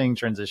interesting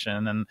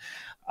transition, and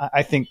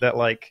I think that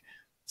like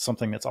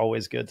something that's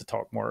always good to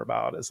talk more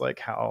about is like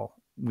how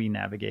we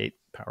navigate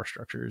power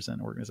structures and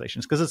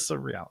organizations, because it's the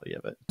reality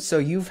of it. So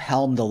you've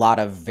helmed a lot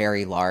of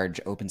very large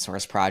open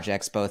source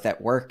projects, both at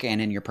work and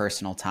in your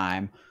personal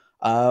time.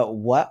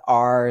 What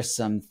are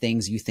some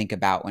things you think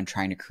about when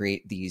trying to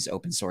create these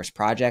open source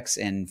projects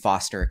and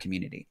foster a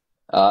community?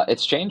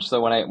 It's changed.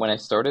 So when I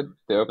started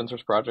the open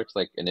source projects,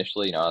 like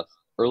initially, you know, I was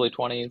early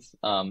 20s,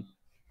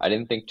 I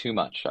didn't think too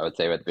much. I would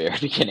say at the very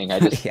beginning, I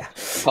just Yeah.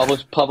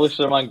 published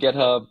them on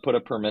GitHub, put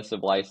a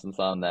permissive license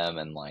on them,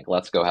 and like,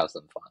 let's go have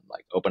some fun,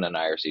 like open an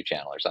IRC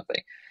channel or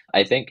something.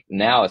 I think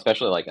now,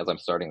 especially like as I'm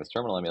starting this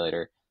terminal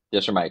emulator,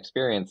 just from my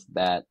experience,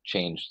 that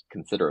changed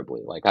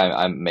considerably. Like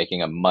I'm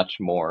making a much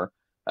more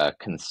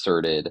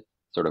concerted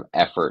sort of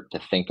effort to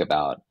think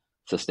about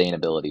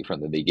sustainability from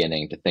the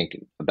beginning, to think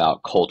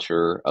about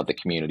culture of the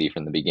community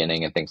from the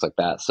beginning and things like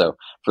that. So,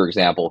 for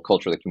example,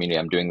 culture of the community,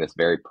 I'm doing this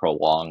very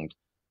prolonged,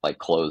 like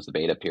closed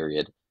beta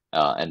period.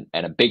 And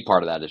a big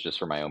part of that is just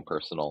for my own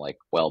personal like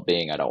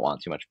well-being. I don't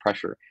want too much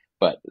pressure.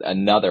 But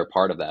another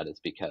part of that is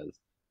because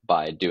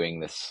by doing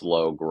this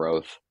slow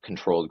growth,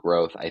 controlled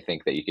growth, I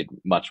think that you could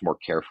much more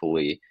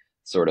carefully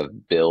sort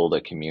of build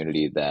a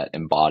community that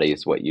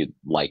embodies what you'd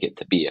like it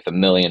to be. If a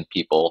million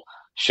people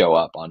show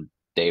up on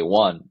day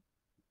one,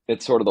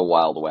 it's sort of the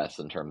Wild West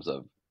in terms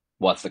of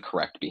what's the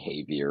correct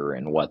behavior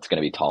and what's going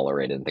to be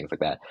tolerated and things like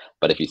that.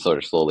 But if you sort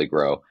of slowly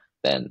grow,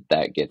 then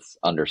that gets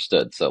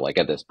understood. So like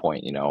at this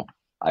point, you know,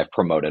 I've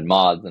promoted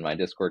mods in my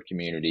Discord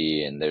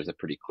community, and there's a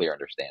pretty clear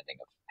understanding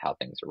of how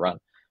things are run.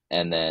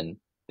 And then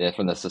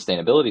from the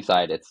sustainability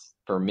side, it's,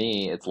 for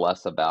me, it's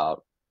less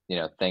about,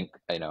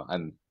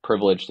 I'm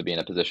privileged to be in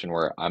a position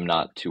where I'm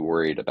not too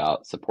worried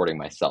about supporting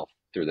myself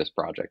through this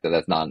project.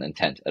 That's not an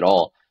intent at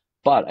all.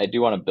 But I do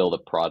want to build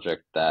a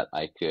project that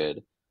I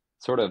could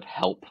sort of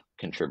help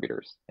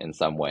contributors in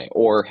some way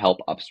or help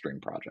upstream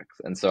projects.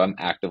 And so I'm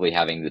actively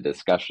having the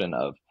discussion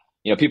of,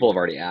 people have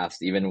already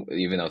asked, even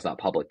though it's not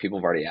public, people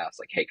have already asked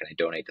like, hey, can I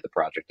donate to the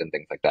project and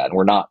things like that?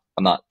 And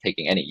I'm not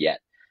taking any yet.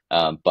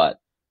 But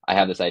I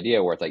have this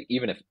idea where it's like,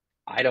 even if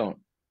I don't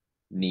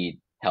need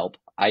help,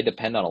 I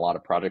depend on a lot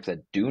of projects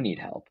that do need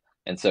help.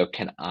 And so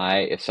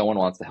if someone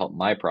wants to help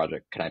my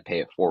project, can I pay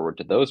it forward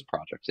to those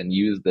projects and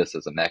use this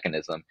as a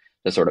mechanism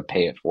to sort of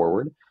pay it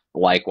forward?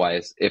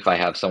 Likewise, if I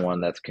have someone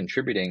that's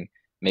contributing,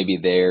 maybe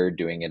they're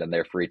doing it in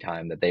their free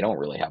time that they don't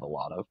really have a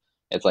lot of.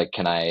 It's like,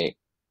 can I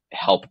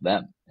help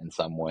them in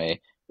some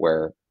way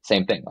where,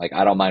 same thing, like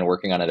I don't mind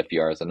working on it a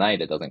few hours a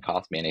night. It doesn't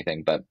cost me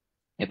anything. But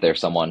if there's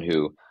someone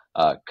who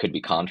could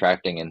be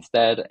contracting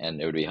instead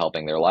and it would be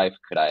helping their life,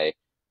 could I,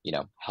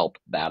 help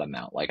that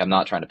amount? Like I'm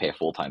not trying to pay a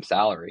full-time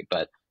salary,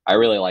 but I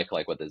really like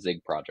what the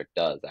Zig project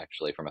does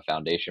actually from a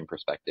foundation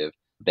perspective.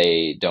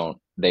 They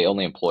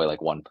only employ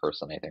like one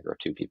person, I think, or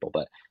two people,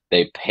 but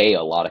they pay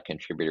a lot of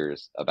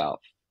contributors about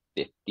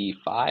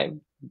 55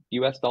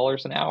 US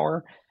dollars an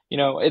hour.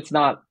 It's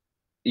not,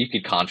 you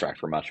could contract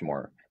for much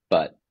more,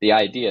 but the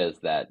idea is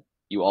that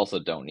you also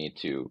don't need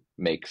to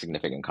make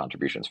significant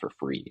contributions for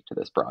free to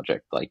this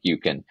project. Like you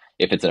can,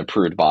 if it's an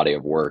approved body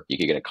of work, you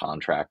could get a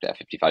contract at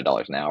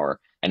 $55 an hour,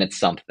 and it's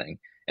something.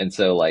 And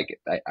so like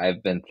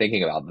I've been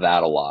thinking about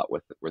that a lot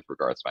with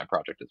regards to my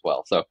project as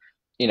well. So,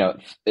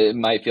 it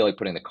might feel like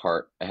putting the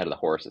cart ahead of the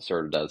horse. It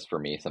sort of does for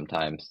me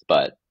sometimes,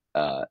 but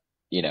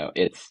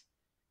it's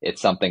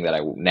something that I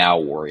now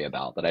worry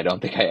about that I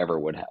don't think I ever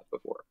would have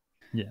before.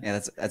 Yeah,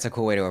 that's a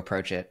cool way to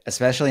approach it,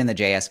 especially in the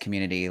JS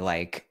community.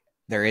 Like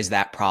there is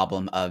that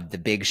problem of the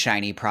big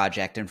shiny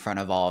project in front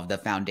of all of the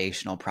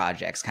foundational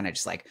projects, kind of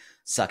just like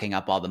sucking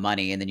up all the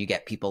money, and then you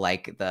get people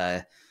like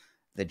the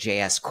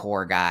JS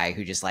core guy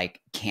who just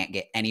like can't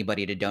get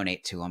anybody to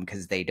donate to him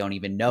because they don't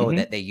even know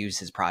that they use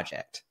his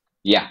project.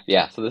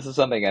 Yeah. So this is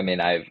something, I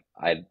mean,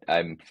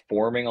 I'm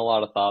forming a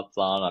lot of thoughts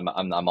on.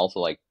 I'm also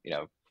like,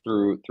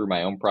 through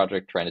my own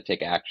project trying to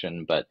take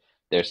action, but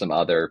there's some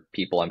other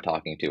people I'm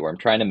talking to where I'm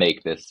trying to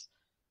make this,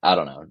 I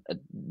don't know,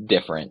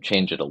 different,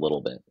 change it a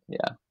little bit.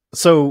 Yeah.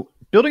 So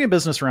building a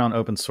business around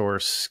open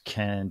source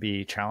can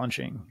be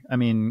challenging. I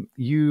mean,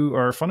 you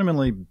are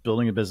fundamentally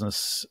building a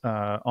business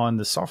on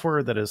the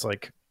software that is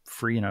like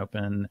free and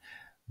open,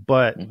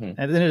 but at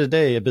the end of the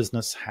day, a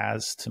business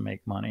has to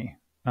make money.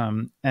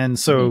 And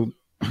so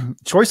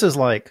choices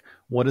like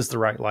what is the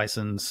right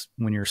license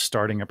when you're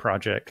starting a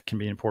project can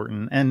be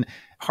important and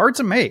hard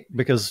to make,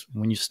 because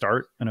when you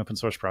start an open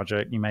source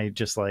project, you may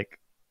just like,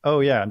 oh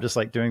yeah, I'm just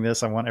like doing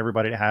this, I want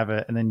everybody to have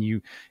it, and then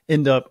you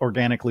end up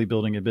organically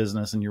building a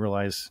business and you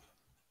realize,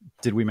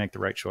 did we make the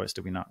right choice,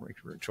 did we not make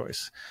the right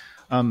choice?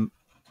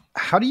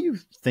 How do you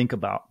think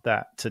about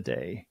that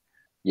today?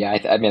 Yeah,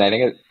 I mean,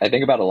 I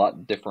think about it a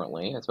lot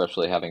differently,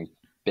 especially having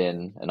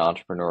been an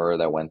entrepreneur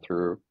that went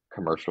through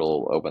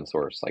commercial open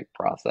source like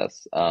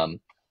process.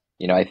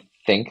 I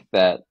think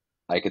that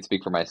I could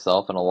speak for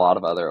myself and a lot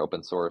of other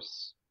open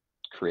source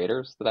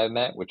creators that I've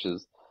met, which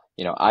is,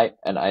 I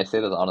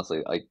say this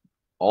honestly, like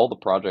all the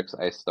projects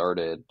I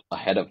started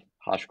ahead of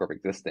HashiCorp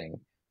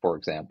existing, for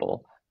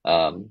example,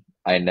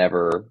 I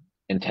never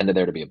intended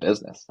there to be a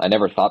business. I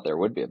never thought there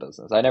would be a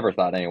business. I never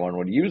thought anyone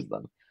would use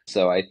them.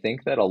 So I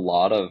think that a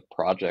lot of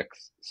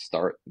projects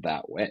start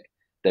that way.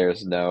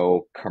 There's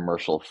no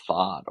commercial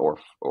thought or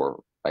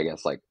I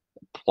guess like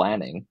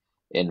planning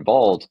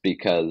involved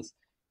because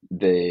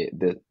the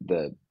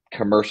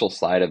commercial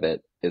side of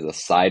it is a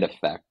side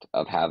effect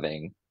of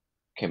having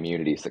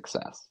community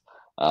success.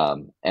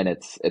 And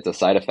it's a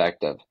side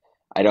effect of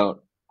I don't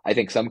I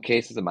think some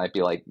cases it might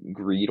be like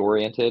greed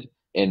oriented.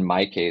 In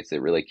my case,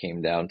 it really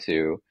came down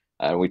to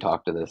we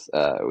talked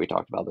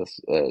about this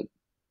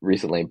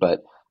recently,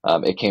 but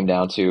it came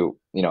down to,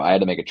 I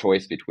had to make a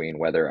choice between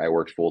whether I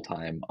worked full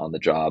time on the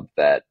job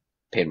that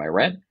paid my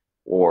rent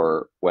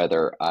or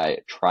whether I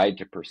tried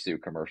to pursue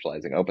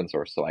commercializing open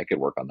source so I could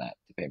work on that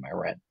to pay my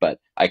rent. But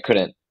I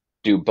couldn't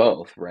do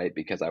both, right?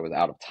 Because I was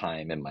out of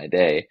time in my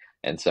day.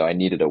 And so I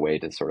needed a way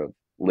to sort of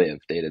live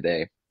day to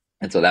day.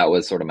 And so that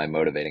was sort of my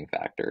motivating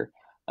factor.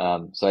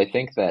 So I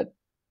think that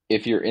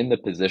if you're in the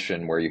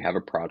position where you have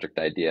a project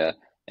idea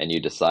and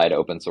you decide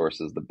open source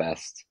is the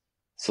best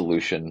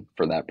solution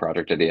for that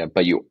project idea,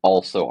 but you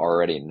also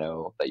already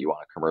know that you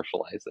want to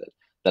commercialize it,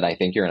 then I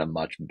think you're in a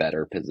much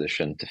better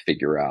position to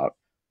figure out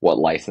what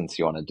license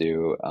you want to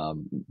do.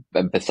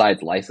 And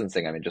besides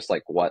licensing, I mean, just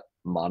like what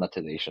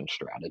monetization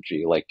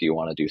strategy, like, do you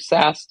want to do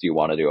SaaS? Do you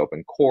want to do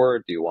open core?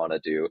 Do you want to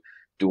do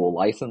dual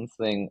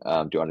licensing?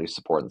 Do you want to do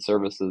support and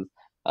services?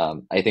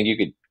 I think you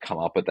could come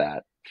up with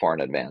that far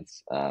in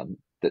advance.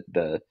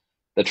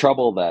 The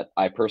trouble that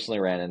I personally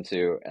ran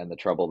into and the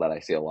trouble that I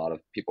see a lot of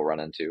people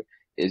run into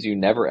is you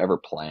never ever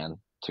plan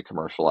to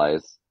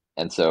commercialize.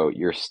 And so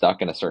you're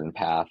stuck in a certain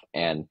path.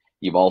 And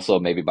you've also,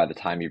 maybe by the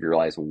time you've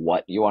realized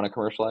what you want to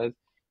commercialize,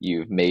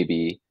 you've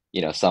maybe,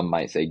 some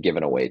might say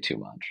given away too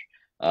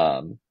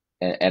much.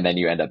 And then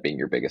you end up being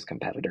your biggest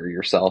competitor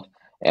yourself.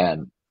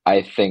 And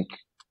I think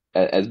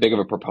as big of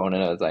a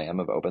proponent as I am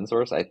of open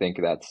source,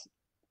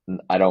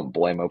 I don't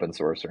blame open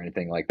source or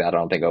anything like that. I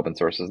don't think open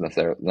source is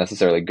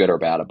necessarily good or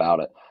bad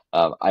about it.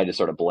 I just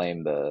sort of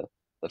blame the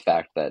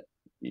fact that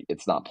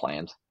it's not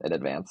planned in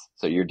advance.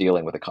 So you're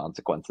dealing with the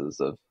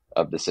consequences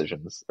of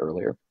decisions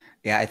earlier.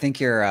 Yeah, I think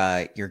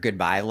your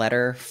goodbye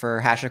letter for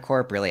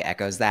HashiCorp really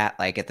echoes that.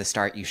 Like at the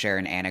start, you share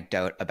an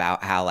anecdote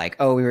about how like,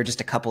 oh, we were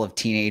just a couple of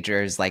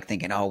teenagers like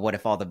thinking, oh, what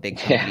if all the big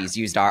Yeah. companies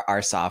used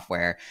our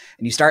software?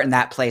 And you start in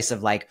that place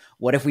of like,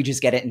 what if we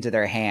just get it into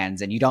their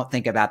hands? And you don't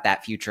think about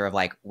that future of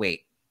like,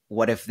 wait,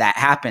 what if that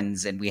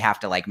happens and we have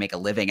to like make a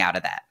living out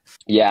of that?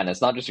 Yeah, and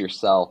it's not just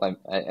yourself.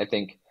 I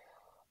think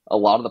a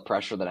lot of the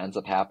pressure that ends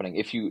up happening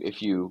if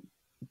you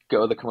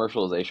go the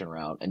commercialization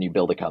route and you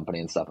build a company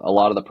and stuff, a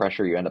lot of the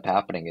pressure you end up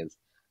happening is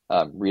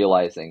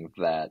realizing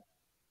that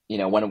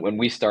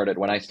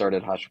when I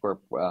started HashiCorp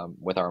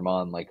with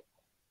Armand, like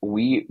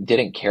we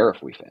didn't care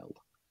if we failed.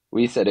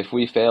 We said if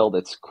we failed,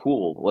 it's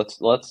cool.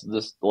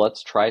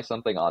 Let's try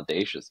something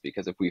audacious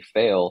because if we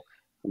fail,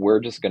 we're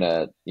just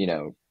gonna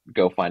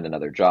go find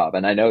another job.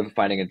 And I know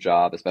finding a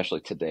job,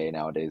 especially today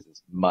nowadays,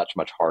 is much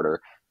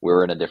harder. We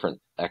were in a different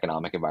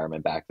economic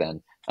environment back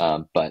then,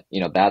 but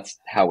that's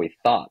how we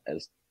thought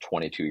as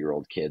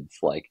 22-year-old kids.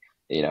 Like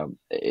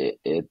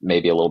it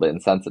may be a little bit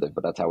insensitive,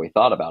 but that's how we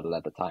thought about it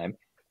at the time,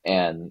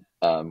 and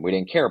we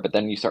didn't care. But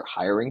then you start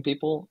hiring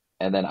people,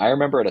 and then I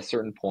remember at a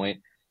certain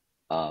point,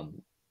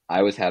 um,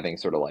 I was having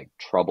sort of like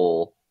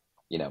trouble,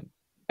 you know,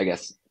 I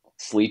guess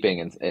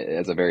sleeping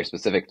as a very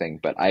specific thing,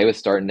 but I was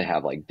starting to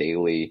have like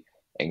daily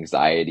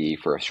anxiety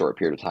for a short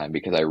period of time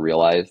because I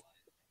realized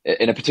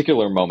in a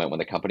particular moment when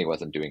the company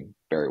wasn't doing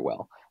very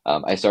well,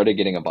 I started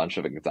getting a bunch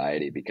of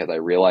anxiety because I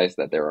realized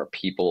that there are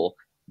people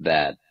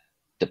that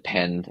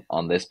depend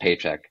on this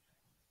paycheck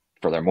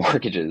for their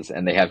mortgages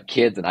and they have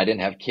kids and I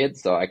didn't have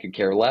kids, so I could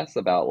care less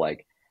about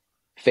like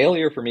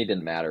failure for me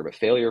didn't matter, but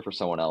failure for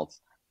someone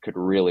else could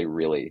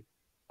really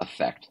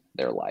affect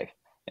their life.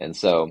 And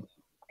so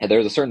there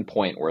was a certain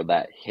point where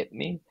that hit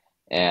me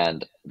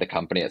and the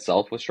company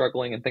itself was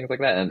struggling and things like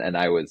that. And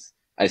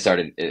I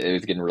started, it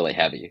was getting really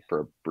heavy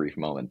for a brief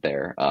moment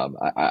there.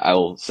 I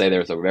will say there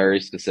was a very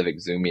specific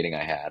Zoom meeting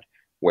I had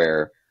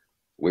where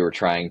we were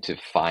trying to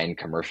find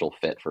commercial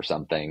fit for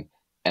something.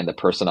 And the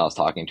person I was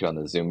talking to on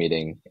the Zoom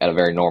meeting at a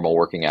very normal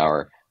working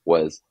hour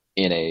was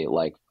in a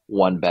like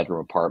 1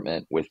 bedroom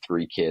apartment with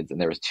 3 kids. And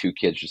there was 2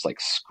 kids just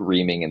like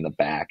screaming in the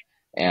back.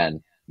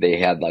 And they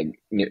had like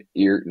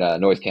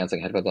noise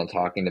canceling headphones on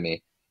talking to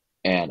me.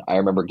 And I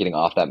remember getting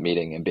off that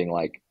meeting and being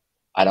like,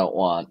 I don't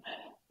want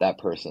that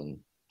person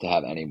to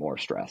have any more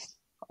stress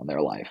on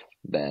their life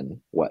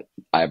than what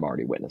I'm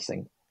already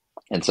witnessing.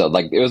 And so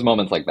like it was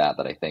moments like that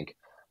that I think,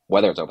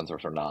 whether it's open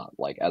source or not,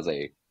 like as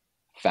a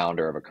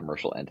founder of a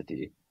commercial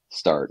entity,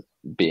 start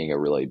being a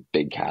really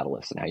big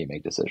catalyst in how you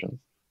make decisions.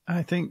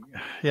 I think,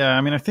 yeah,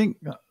 I mean, I think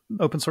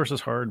open source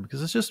is hard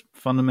because it's just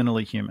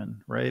fundamentally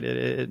human, right?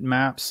 It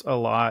maps a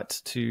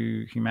lot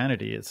to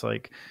humanity. It's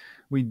like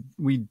we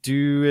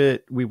do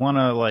it. We want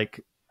to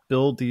like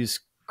build these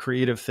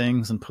creative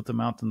things and put them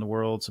out in the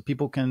world so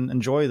people can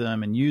enjoy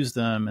them and use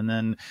them, and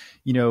then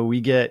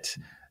we get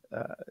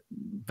uh,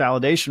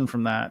 validation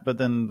from that. But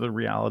then the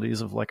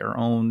realities of like our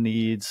own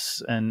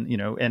needs, and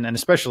and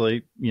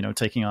especially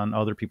taking on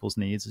other people's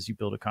needs as you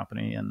build a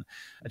company, and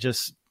I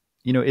just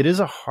it is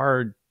a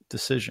hard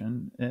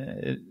decision.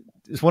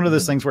 It's one of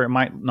those things where it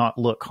might not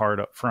look hard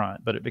up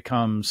front, but it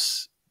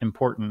becomes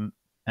important.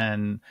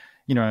 And,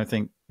 I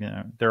think,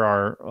 there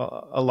are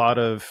a lot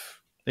of,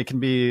 it can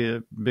be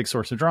a big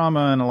source of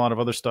drama and a lot of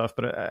other stuff,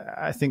 but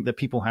I think that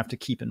people have to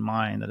keep in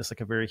mind that it's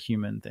like a very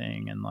human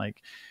thing. And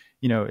like,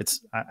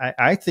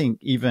 I think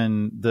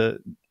even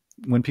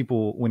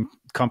when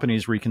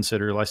companies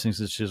reconsider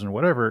licensing decision or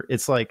whatever,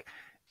 it's like,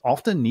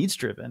 often needs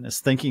driven. Is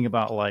thinking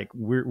about like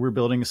we're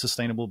building a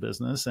sustainable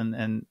business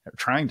and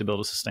trying to build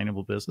a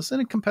sustainable business in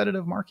a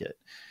competitive market.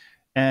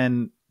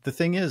 And the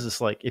thing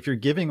is like if you're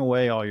giving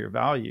away all your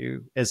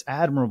value, as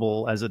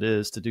admirable as it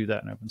is to do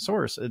that in open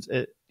source,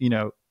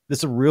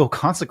 it's a real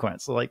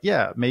consequence. Like,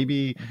 yeah,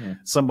 maybe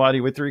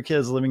somebody with 3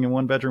 kids living in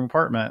 1-bedroom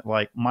apartment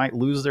like might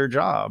lose their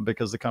job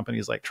because the company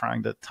is like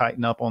trying to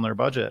tighten up on their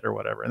budget or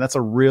whatever. And that's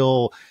a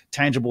real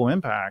tangible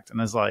impact.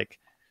 And it's like,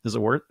 is it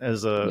worth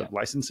as a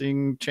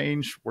licensing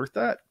change worth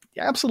that?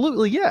 Yeah,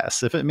 absolutely,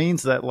 yes. If it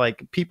means that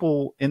like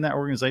people in that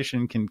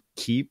organization can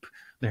keep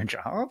their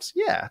jobs,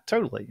 yeah,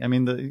 totally. I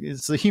mean,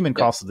 it's the human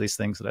cost of these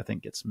things that I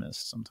think gets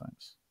missed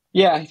sometimes.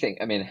 Yeah,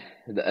 I mean,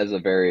 as a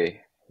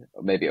very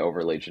maybe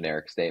overly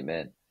generic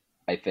statement,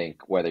 I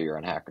think whether you're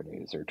on Hacker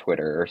News or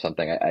Twitter or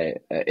something, I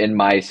in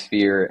my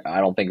sphere,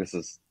 I don't think this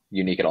is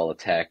unique at all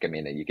to tech. I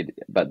mean, you could,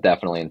 but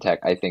definitely in tech,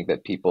 I think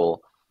that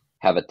people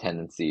have a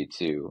tendency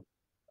to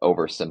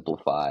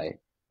oversimplify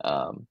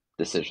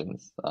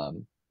decisions.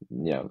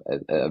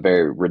 A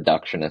very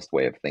reductionist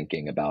way of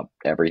thinking about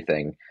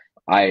everything.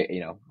 I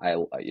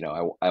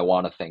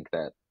want to think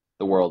that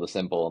the world is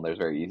simple and there's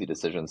very easy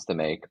decisions to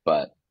make,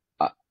 but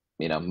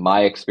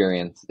my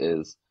experience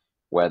is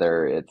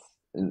whether it's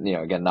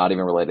again not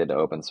even related to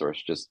open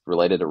source, just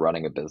related to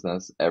running a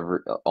business.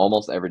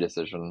 Almost every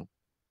decision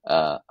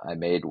I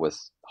made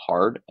was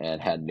hard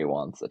and had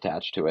nuance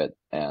attached to it,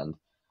 and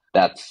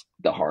that's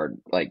the hard,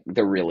 like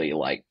the really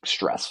like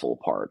stressful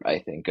part, I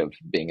think, of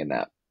being in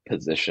that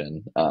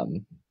position.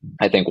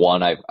 I think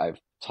one I've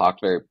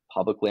talked very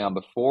publicly on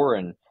before,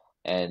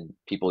 and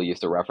people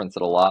used to reference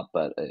it a lot,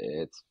 but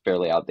it's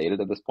fairly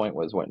outdated at this point,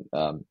 was when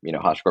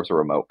HashiCorp's a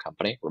remote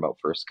company, remote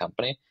first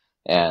company,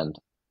 and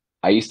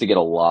I used to get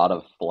a lot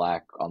of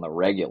flack on the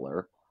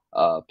regular,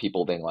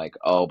 people being like,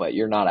 "Oh, but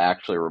you're not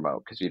actually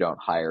remote because you don't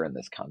hire in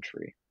this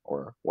country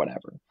or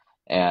whatever."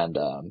 And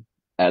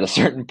at a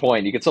certain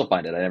point, you can still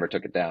find it. I never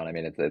took it down. I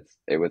mean,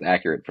 it was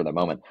accurate for the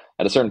moment.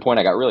 At a certain point,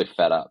 I got really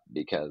fed up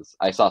because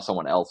I saw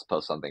someone else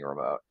post something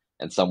remote,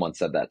 and someone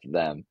said that to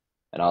them,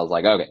 and I was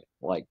like, okay,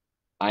 like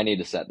I need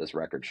to set this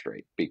record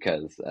straight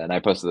because, and I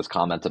posted this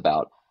comment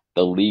about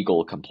the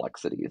legal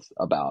complexities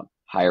about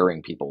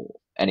hiring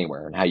people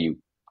anywhere and how you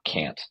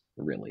can't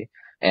really.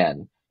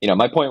 And,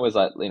 my point was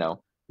that,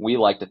 we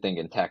like to think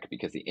in tech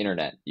because the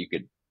internet, you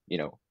could,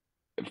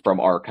 from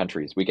our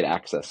countries, we could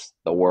access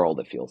the world,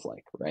 it feels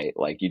like, right?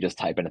 Like you just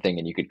type in a thing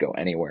and you could go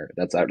anywhere.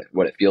 That's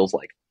what it feels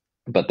like.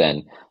 But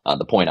then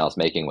the point I was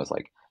making was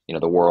like,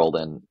 the world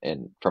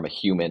and from a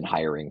human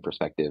hiring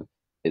perspective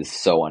is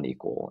so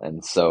unequal.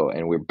 And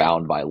we're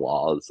bound by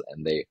laws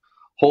and they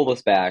hold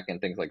us back and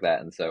things like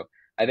that. And so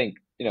I think,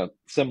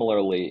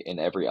 similarly in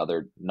every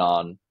other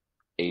non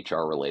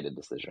HR related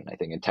decision, I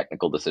think in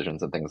technical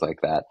decisions and things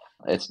like that,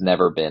 it's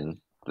never been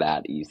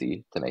that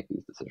easy to make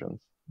these decisions.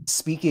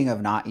 Speaking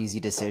of not easy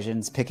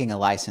decisions, picking a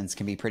license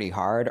can be pretty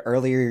hard.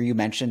 Earlier, you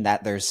mentioned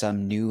that there's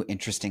some new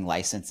interesting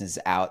licenses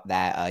out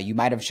that you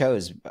might have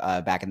chose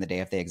back in the day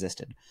if they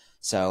existed.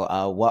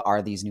 So what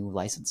are these new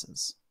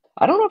licenses?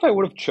 I don't know if I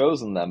would have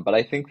chosen them, but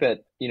I think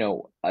that,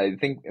 I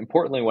think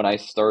importantly when I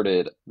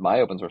started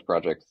my open source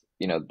projects,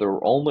 the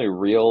only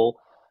real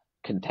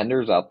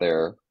contenders out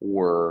there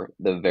were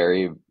the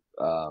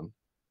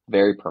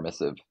very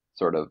permissive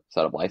sort of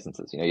set of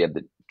licenses. You had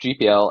the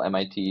GPL,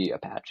 MIT,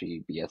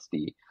 Apache,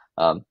 BSD,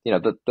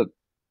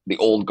 the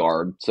old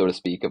guard, so to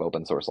speak, of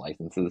open source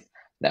licenses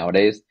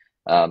nowadays.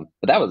 But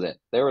that was it.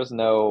 There was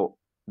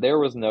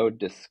no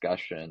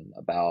discussion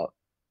about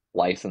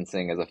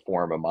licensing as a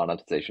form of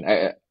monetization.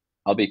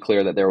 I'll be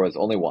clear that there was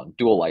only one.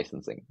 Dual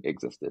licensing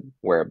existed,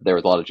 where there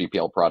was a lot of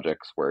GPL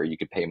projects where you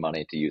could pay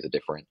money to use a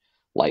different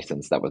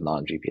license that was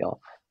non-GPL.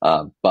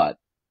 But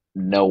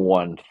no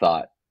one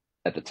thought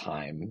at the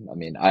time. I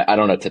mean, I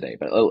don't know today,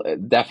 but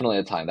definitely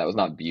at the time that was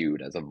not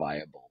viewed as a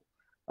viable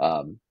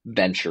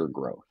venture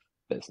growth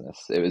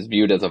business. It was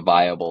viewed as a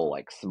viable,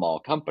 like small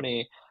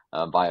company,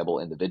 viable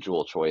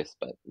individual choice,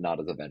 but not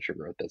as a venture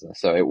growth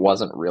business. So it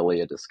wasn't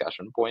really a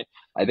discussion point.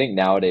 I think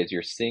nowadays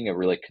you're seeing a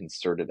really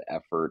concerted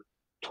effort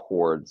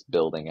towards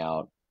building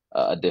out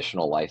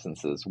additional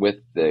licenses with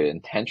the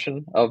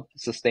intention of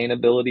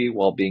sustainability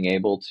while being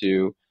able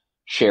to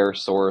share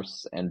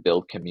source and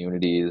build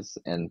communities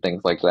and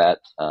things like that.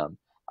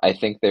 I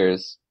think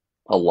there's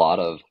a lot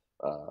of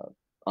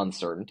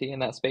uncertainty in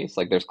that space.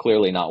 Like there's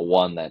clearly not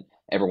one that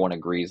everyone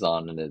agrees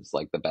on and is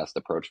like the best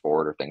approach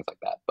forward or things like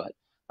that. But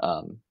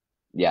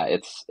yeah,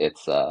 it's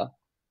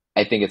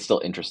I think it's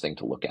still interesting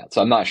to look at.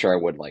 So I'm not sure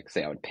I would like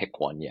say I would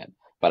pick one yet,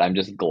 but I'm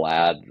just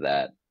glad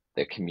that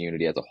the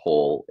community as a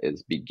whole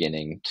is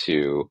beginning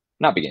to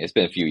not beginning. It's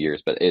been a few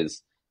years, but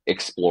is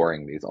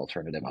exploring these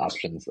alternative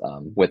options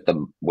with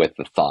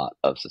the thought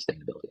of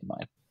sustainability in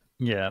mind.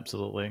 Yeah,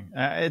 absolutely.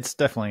 It's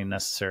definitely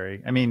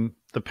necessary. I mean,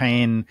 the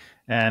pain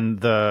and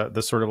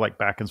the sort of like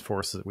back and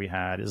forth that we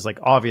had is like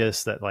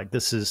obvious that like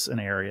this is an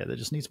area that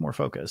just needs more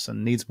focus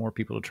and needs more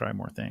people to try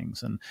more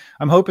things. And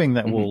I'm hoping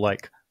that we'll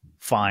like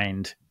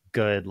find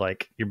good,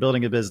 like you're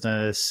building a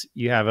business,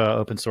 you have an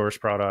open source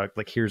product,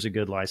 like here's a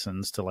good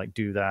license to like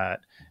do that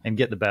and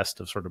get the best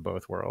of sort of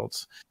both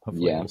worlds.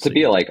 Hopefully Yeah, we'll to see.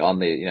 be like on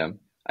the,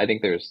 I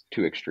think there's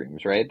two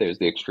extremes, right? There's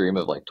the extreme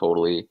of like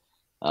totally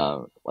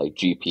like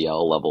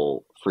GPL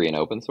level free and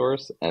open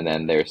source, and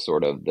then there's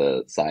sort of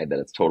the side that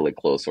it's totally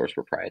closed source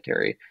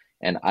proprietary.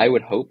 And I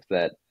would hope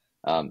that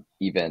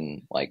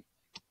even like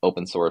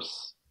open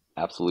source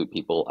absolute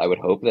people, I would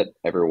hope that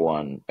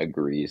everyone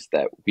agrees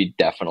that we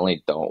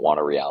definitely don't want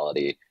a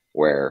reality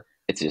where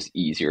it's just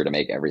easier to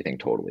make everything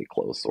totally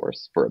closed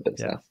source for a Yeah,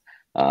 business.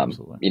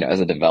 absolutely. As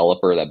a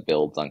developer that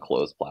builds on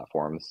closed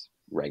platforms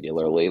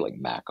regularly, like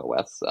Mac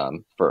OS,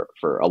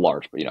 for a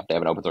large, they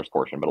have an open source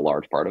portion, but a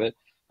large part of it,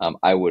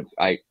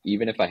 I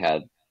even if I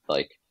had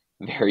like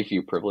very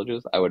few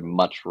privileges, I would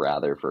much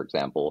rather, for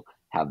example,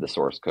 have the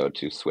source code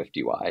to Swift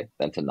UI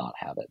than to not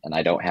have it. And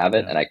I don't have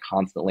it, Yeah. and I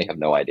constantly have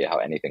no idea how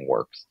anything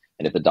works.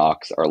 And if the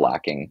docs are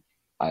lacking,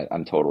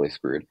 I'm totally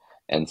screwed.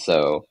 And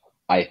so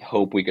I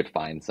hope we could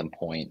find some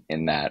point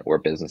in that where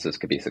businesses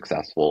could be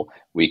successful.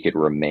 We could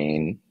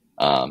remain,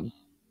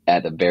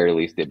 at the very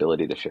least, the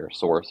ability to share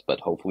source, but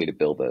hopefully to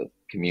build a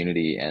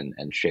community and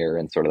share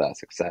in sort of that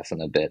success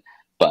in a bit.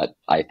 But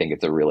I think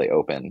it's a really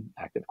open,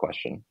 active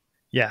question.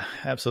 Yeah,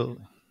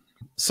 absolutely.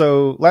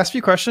 So, last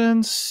few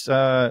questions.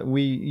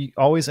 We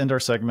always end our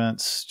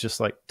segments just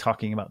like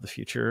talking about the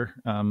future,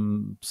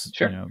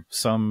 Sure.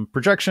 some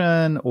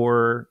projection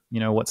or,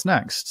 what's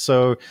next.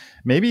 So,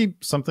 maybe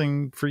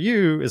something for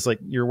you is like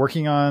you're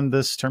working on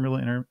this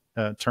terminal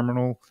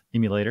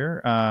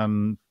emulator,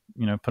 putting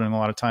a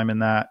lot of time in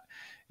that,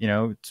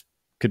 it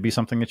could be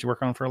something that you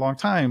work on for a long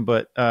time.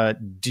 But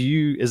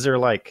is there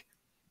like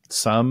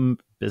some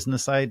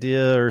business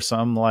idea or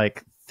some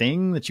like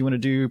thing that you want to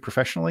do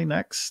professionally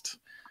next?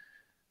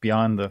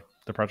 Beyond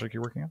the project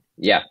you're working on?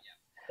 Yeah.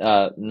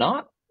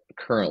 Not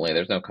currently.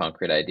 There's no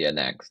concrete idea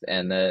next.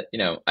 And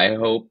I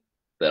hope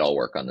that I'll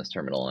work on this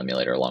terminal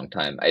emulator a long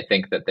time. I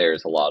think that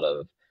there's a lot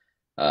of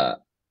uh,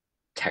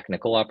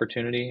 technical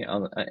opportunity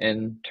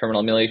in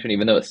terminal emulation,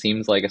 even though it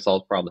seems like a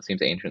solved problem, it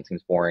seems ancient,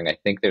 seems boring. I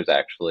think there's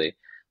actually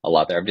a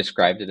lot there. I've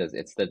described it as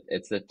it's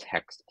the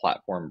text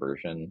platform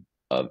version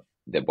of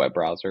the web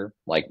browser.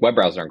 Like web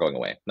browsers aren't going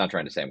away. I'm not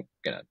trying to say I'm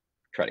gonna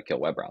try to kill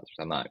web browsers.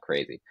 I'm not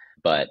crazy,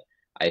 but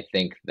I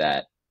think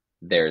that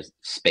there's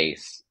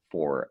space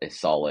for a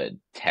solid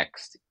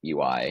text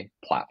UI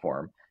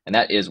platform, and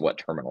that is what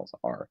terminals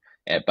are.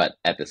 But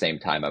at the same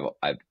time,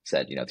 I've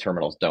said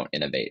terminals don't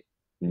innovate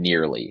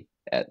nearly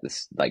at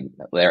this, like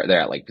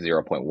they're at like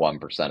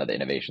 0.1% of the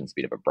innovation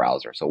speed of a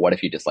browser. So what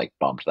if you just like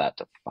bumped that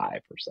to 5%,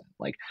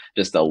 like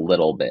just a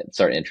little bit,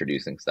 start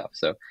introducing stuff.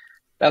 So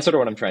that's sort of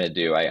what I'm trying to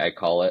do. I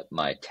call it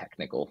my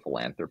technical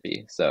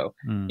philanthropy. So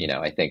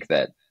I think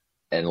that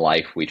in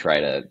life we try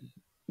to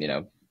you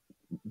know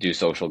do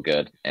social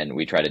good, and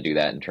we try to do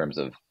that in terms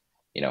of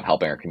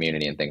helping our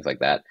community and things like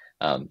that.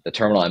 The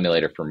terminal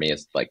emulator for me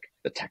is like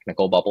the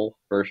technical bubble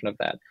version of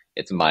that.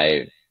 It's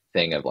my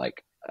thing of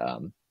like,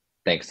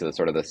 thanks to the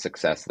sort of the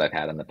success that I've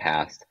had in the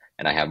past,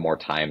 and I have more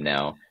time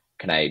now,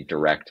 can I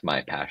direct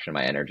my passion,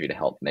 my energy to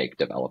help make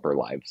developer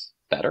lives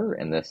better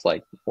in this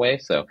like way?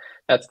 So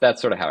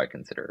that's sort of how I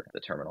consider the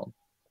terminal.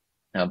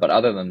 But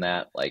other than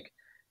that, like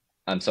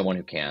I'm someone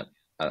who can't.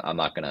 I'm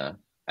not gonna.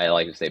 I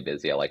like to stay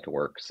busy. I like to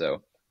work.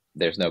 So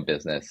there's no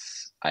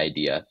business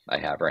idea I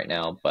have right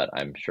now, but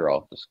I'm sure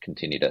I'll just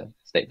continue to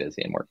stay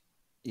busy and work.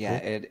 Yeah,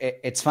 Cool.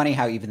 it's funny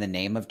how even the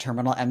name of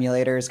terminal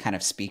emulators kind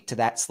of speak to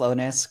that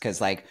slowness. Because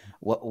like,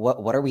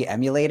 what are we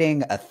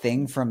emulating? A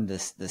thing from the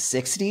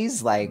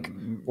 60s? Like,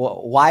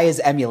 why is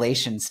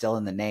emulation still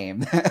in the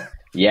name?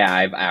 Yeah,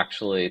 I've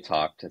actually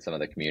talked to some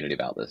of the community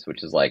about this,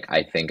 which is like,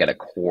 I think at a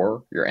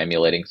core, you're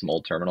emulating some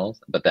old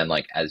terminals, but then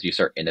like as you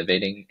start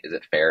innovating, is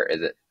it fair?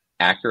 Is it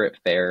accurate,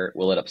 fair?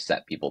 Will it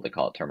upset people to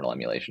call it terminal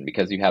emulation?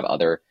 Because you have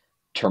other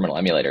terminal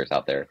emulators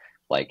out there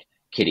like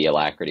Kitty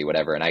Alacrity,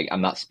 whatever. And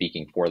I'm not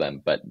speaking for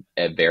them, but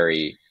a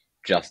very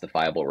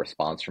justifiable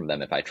response from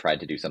them if I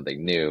tried to do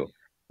something new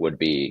would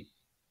be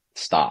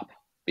stop,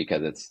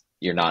 because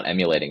you're not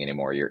emulating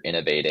anymore. You're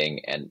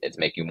innovating and it's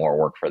making more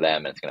work for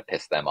them and it's going to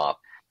piss them off.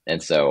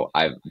 And so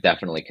I've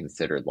definitely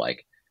considered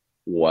like,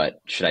 what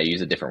should I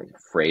use a different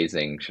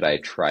phrasing? Should I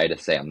try to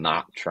say I'm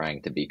not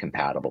trying to be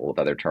compatible with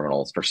other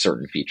terminals for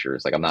certain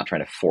features? Like I'm not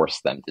trying to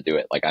force them to do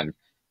it. Like I'm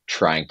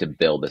trying to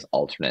build this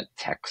alternate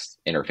text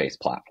interface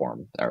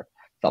platform or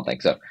something.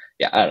 So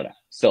yeah, I don't know.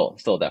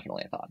 Still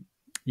definitely a thought.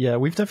 Yeah,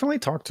 we've definitely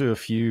talked to a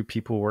few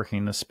people working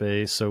in the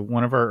space. So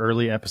one of our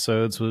early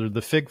episodes was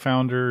the Fig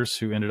founders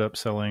who ended up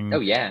selling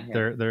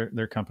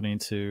their company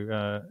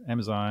to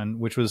Amazon,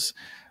 which was,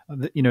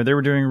 you know, they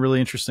were doing really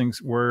interesting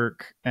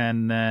work,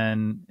 and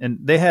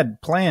they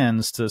had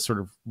plans to sort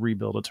of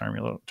rebuild a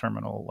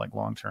terminal like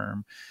long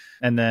term.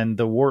 And then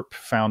the Warp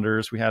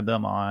founders, we had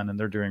them on, and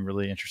they're doing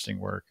really interesting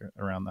work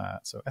around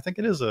that. So I think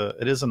it is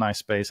a nice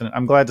space, and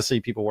I'm glad to see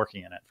people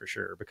working in it for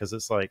sure, because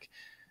it's like,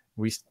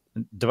 we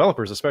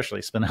developers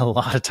especially spend a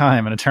lot of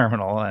time in a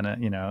terminal,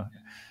 and you know,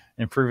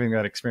 improving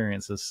that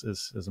experience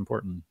is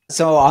important.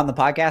 So on the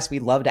podcast, we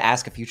love to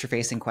ask a future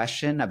facing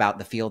question about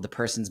the field the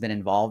person's been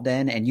involved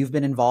in, and you've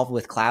been involved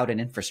with cloud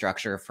and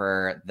infrastructure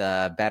for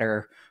the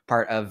better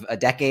part of a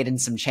decade and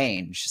some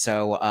change.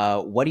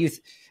 So what do you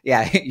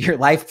your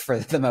life for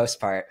the most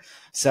part.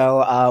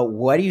 So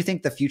what do you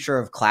think the future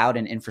of cloud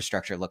and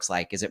infrastructure looks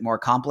like? Is it more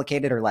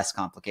complicated or less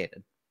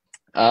complicated?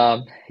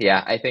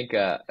 Yeah, I think,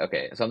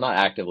 okay, so I'm not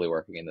actively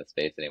working in this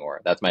space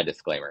anymore. That's my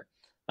disclaimer.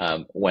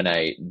 When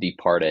I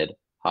departed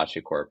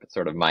HashiCorp,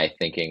 sort of my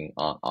thinking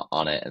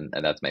on it, and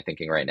that's my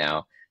thinking right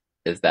now,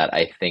 is that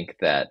I think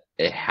that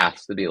it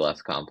has to be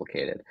less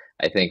complicated.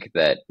 I think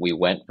that we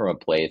went from a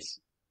place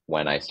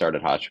when I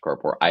started HashiCorp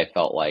where I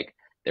felt like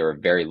there were a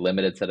very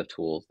limited set of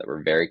tools that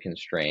were very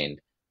constrained,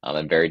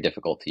 and very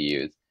difficult to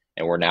use.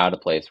 And we're now at a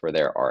place where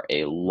there are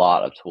a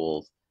lot of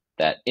tools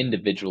that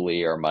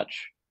individually are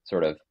much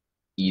sort of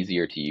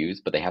easier to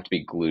use, but they have to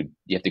be glued.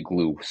 You have to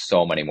glue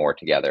so many more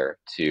together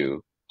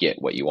to get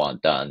what you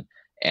want done,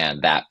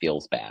 and that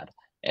feels bad.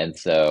 And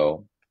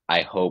so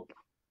I hope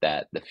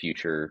that the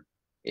future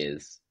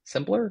is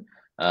simpler,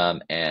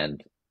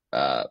 and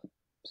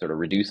sort of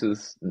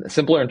reduces,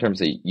 simpler in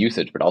terms of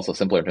usage, but also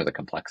simpler in terms of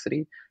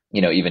complexity.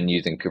 You know, even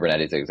using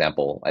Kubernetes as an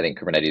example, I think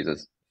Kubernetes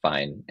is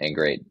fine and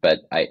great, but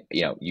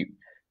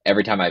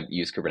every time I've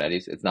used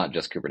Kubernetes, it's not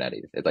just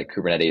Kubernetes. It's like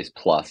Kubernetes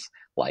plus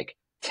like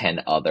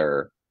 10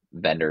 other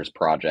vendors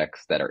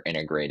projects that are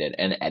integrated,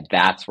 and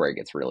that's where it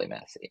gets really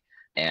messy.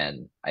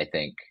 And I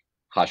think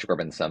HashiCorp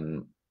in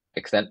some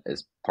extent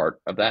is part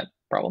of that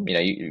problem.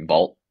 You know,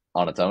 Vault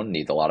on its own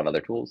needs a lot of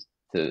other tools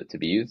to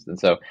be used, and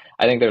so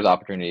I think there's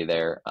opportunity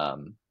there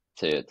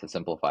to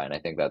simplify, and I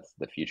think that's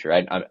the future.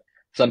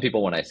 Some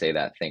people, when I say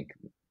that, think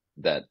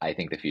that I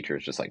think the future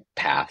is just like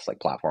PaaS,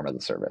 like platform as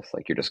a service,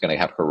 like you're just going to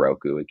have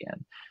Heroku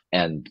again.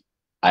 And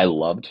I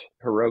loved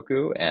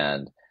Heroku,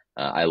 and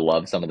I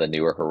love some of the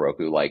newer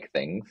Heroku-like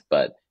things,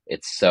 but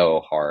it's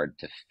so hard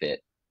to fit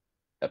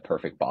a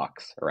perfect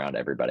box around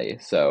everybody.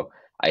 So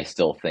I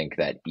still think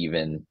that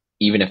even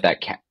if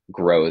that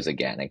grows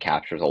again and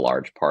captures a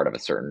large part of a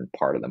certain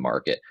part of the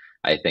market,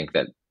 I think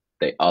that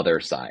the other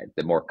side,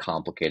 the more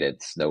complicated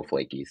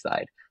snowflakey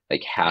side,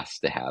 like has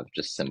to have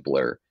just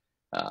simpler,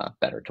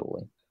 better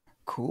tooling.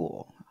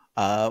 Cool.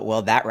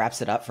 Well, that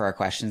wraps it up for our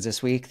questions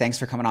this week. Thanks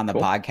for coming on the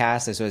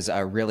podcast. This was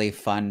a really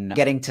fun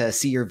getting to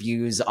see your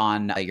views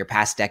on your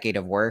past decade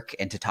of work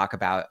and to talk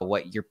about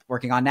what you're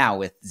working on now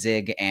with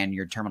Zig and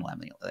your terminal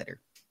emulator.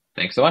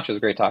 Thanks so much. It was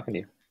great talking to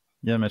you.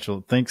 Yeah,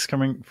 Mitchell, thanks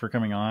for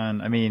coming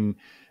on. I mean,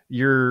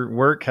 your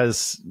work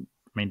has,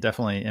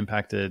 definitely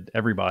impacted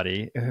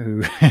everybody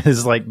who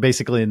is like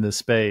basically in this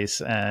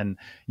space. And,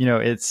 you know,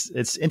 it's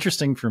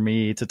interesting for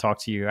me to talk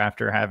to you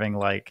after having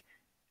like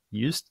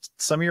used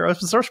some of your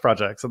open source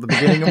projects at the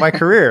beginning of my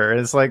career.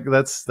 It's like,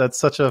 that's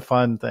such a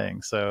fun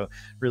thing. So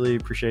really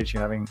appreciate you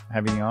having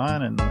you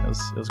on, and it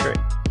was great.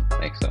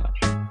 Thanks so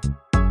much.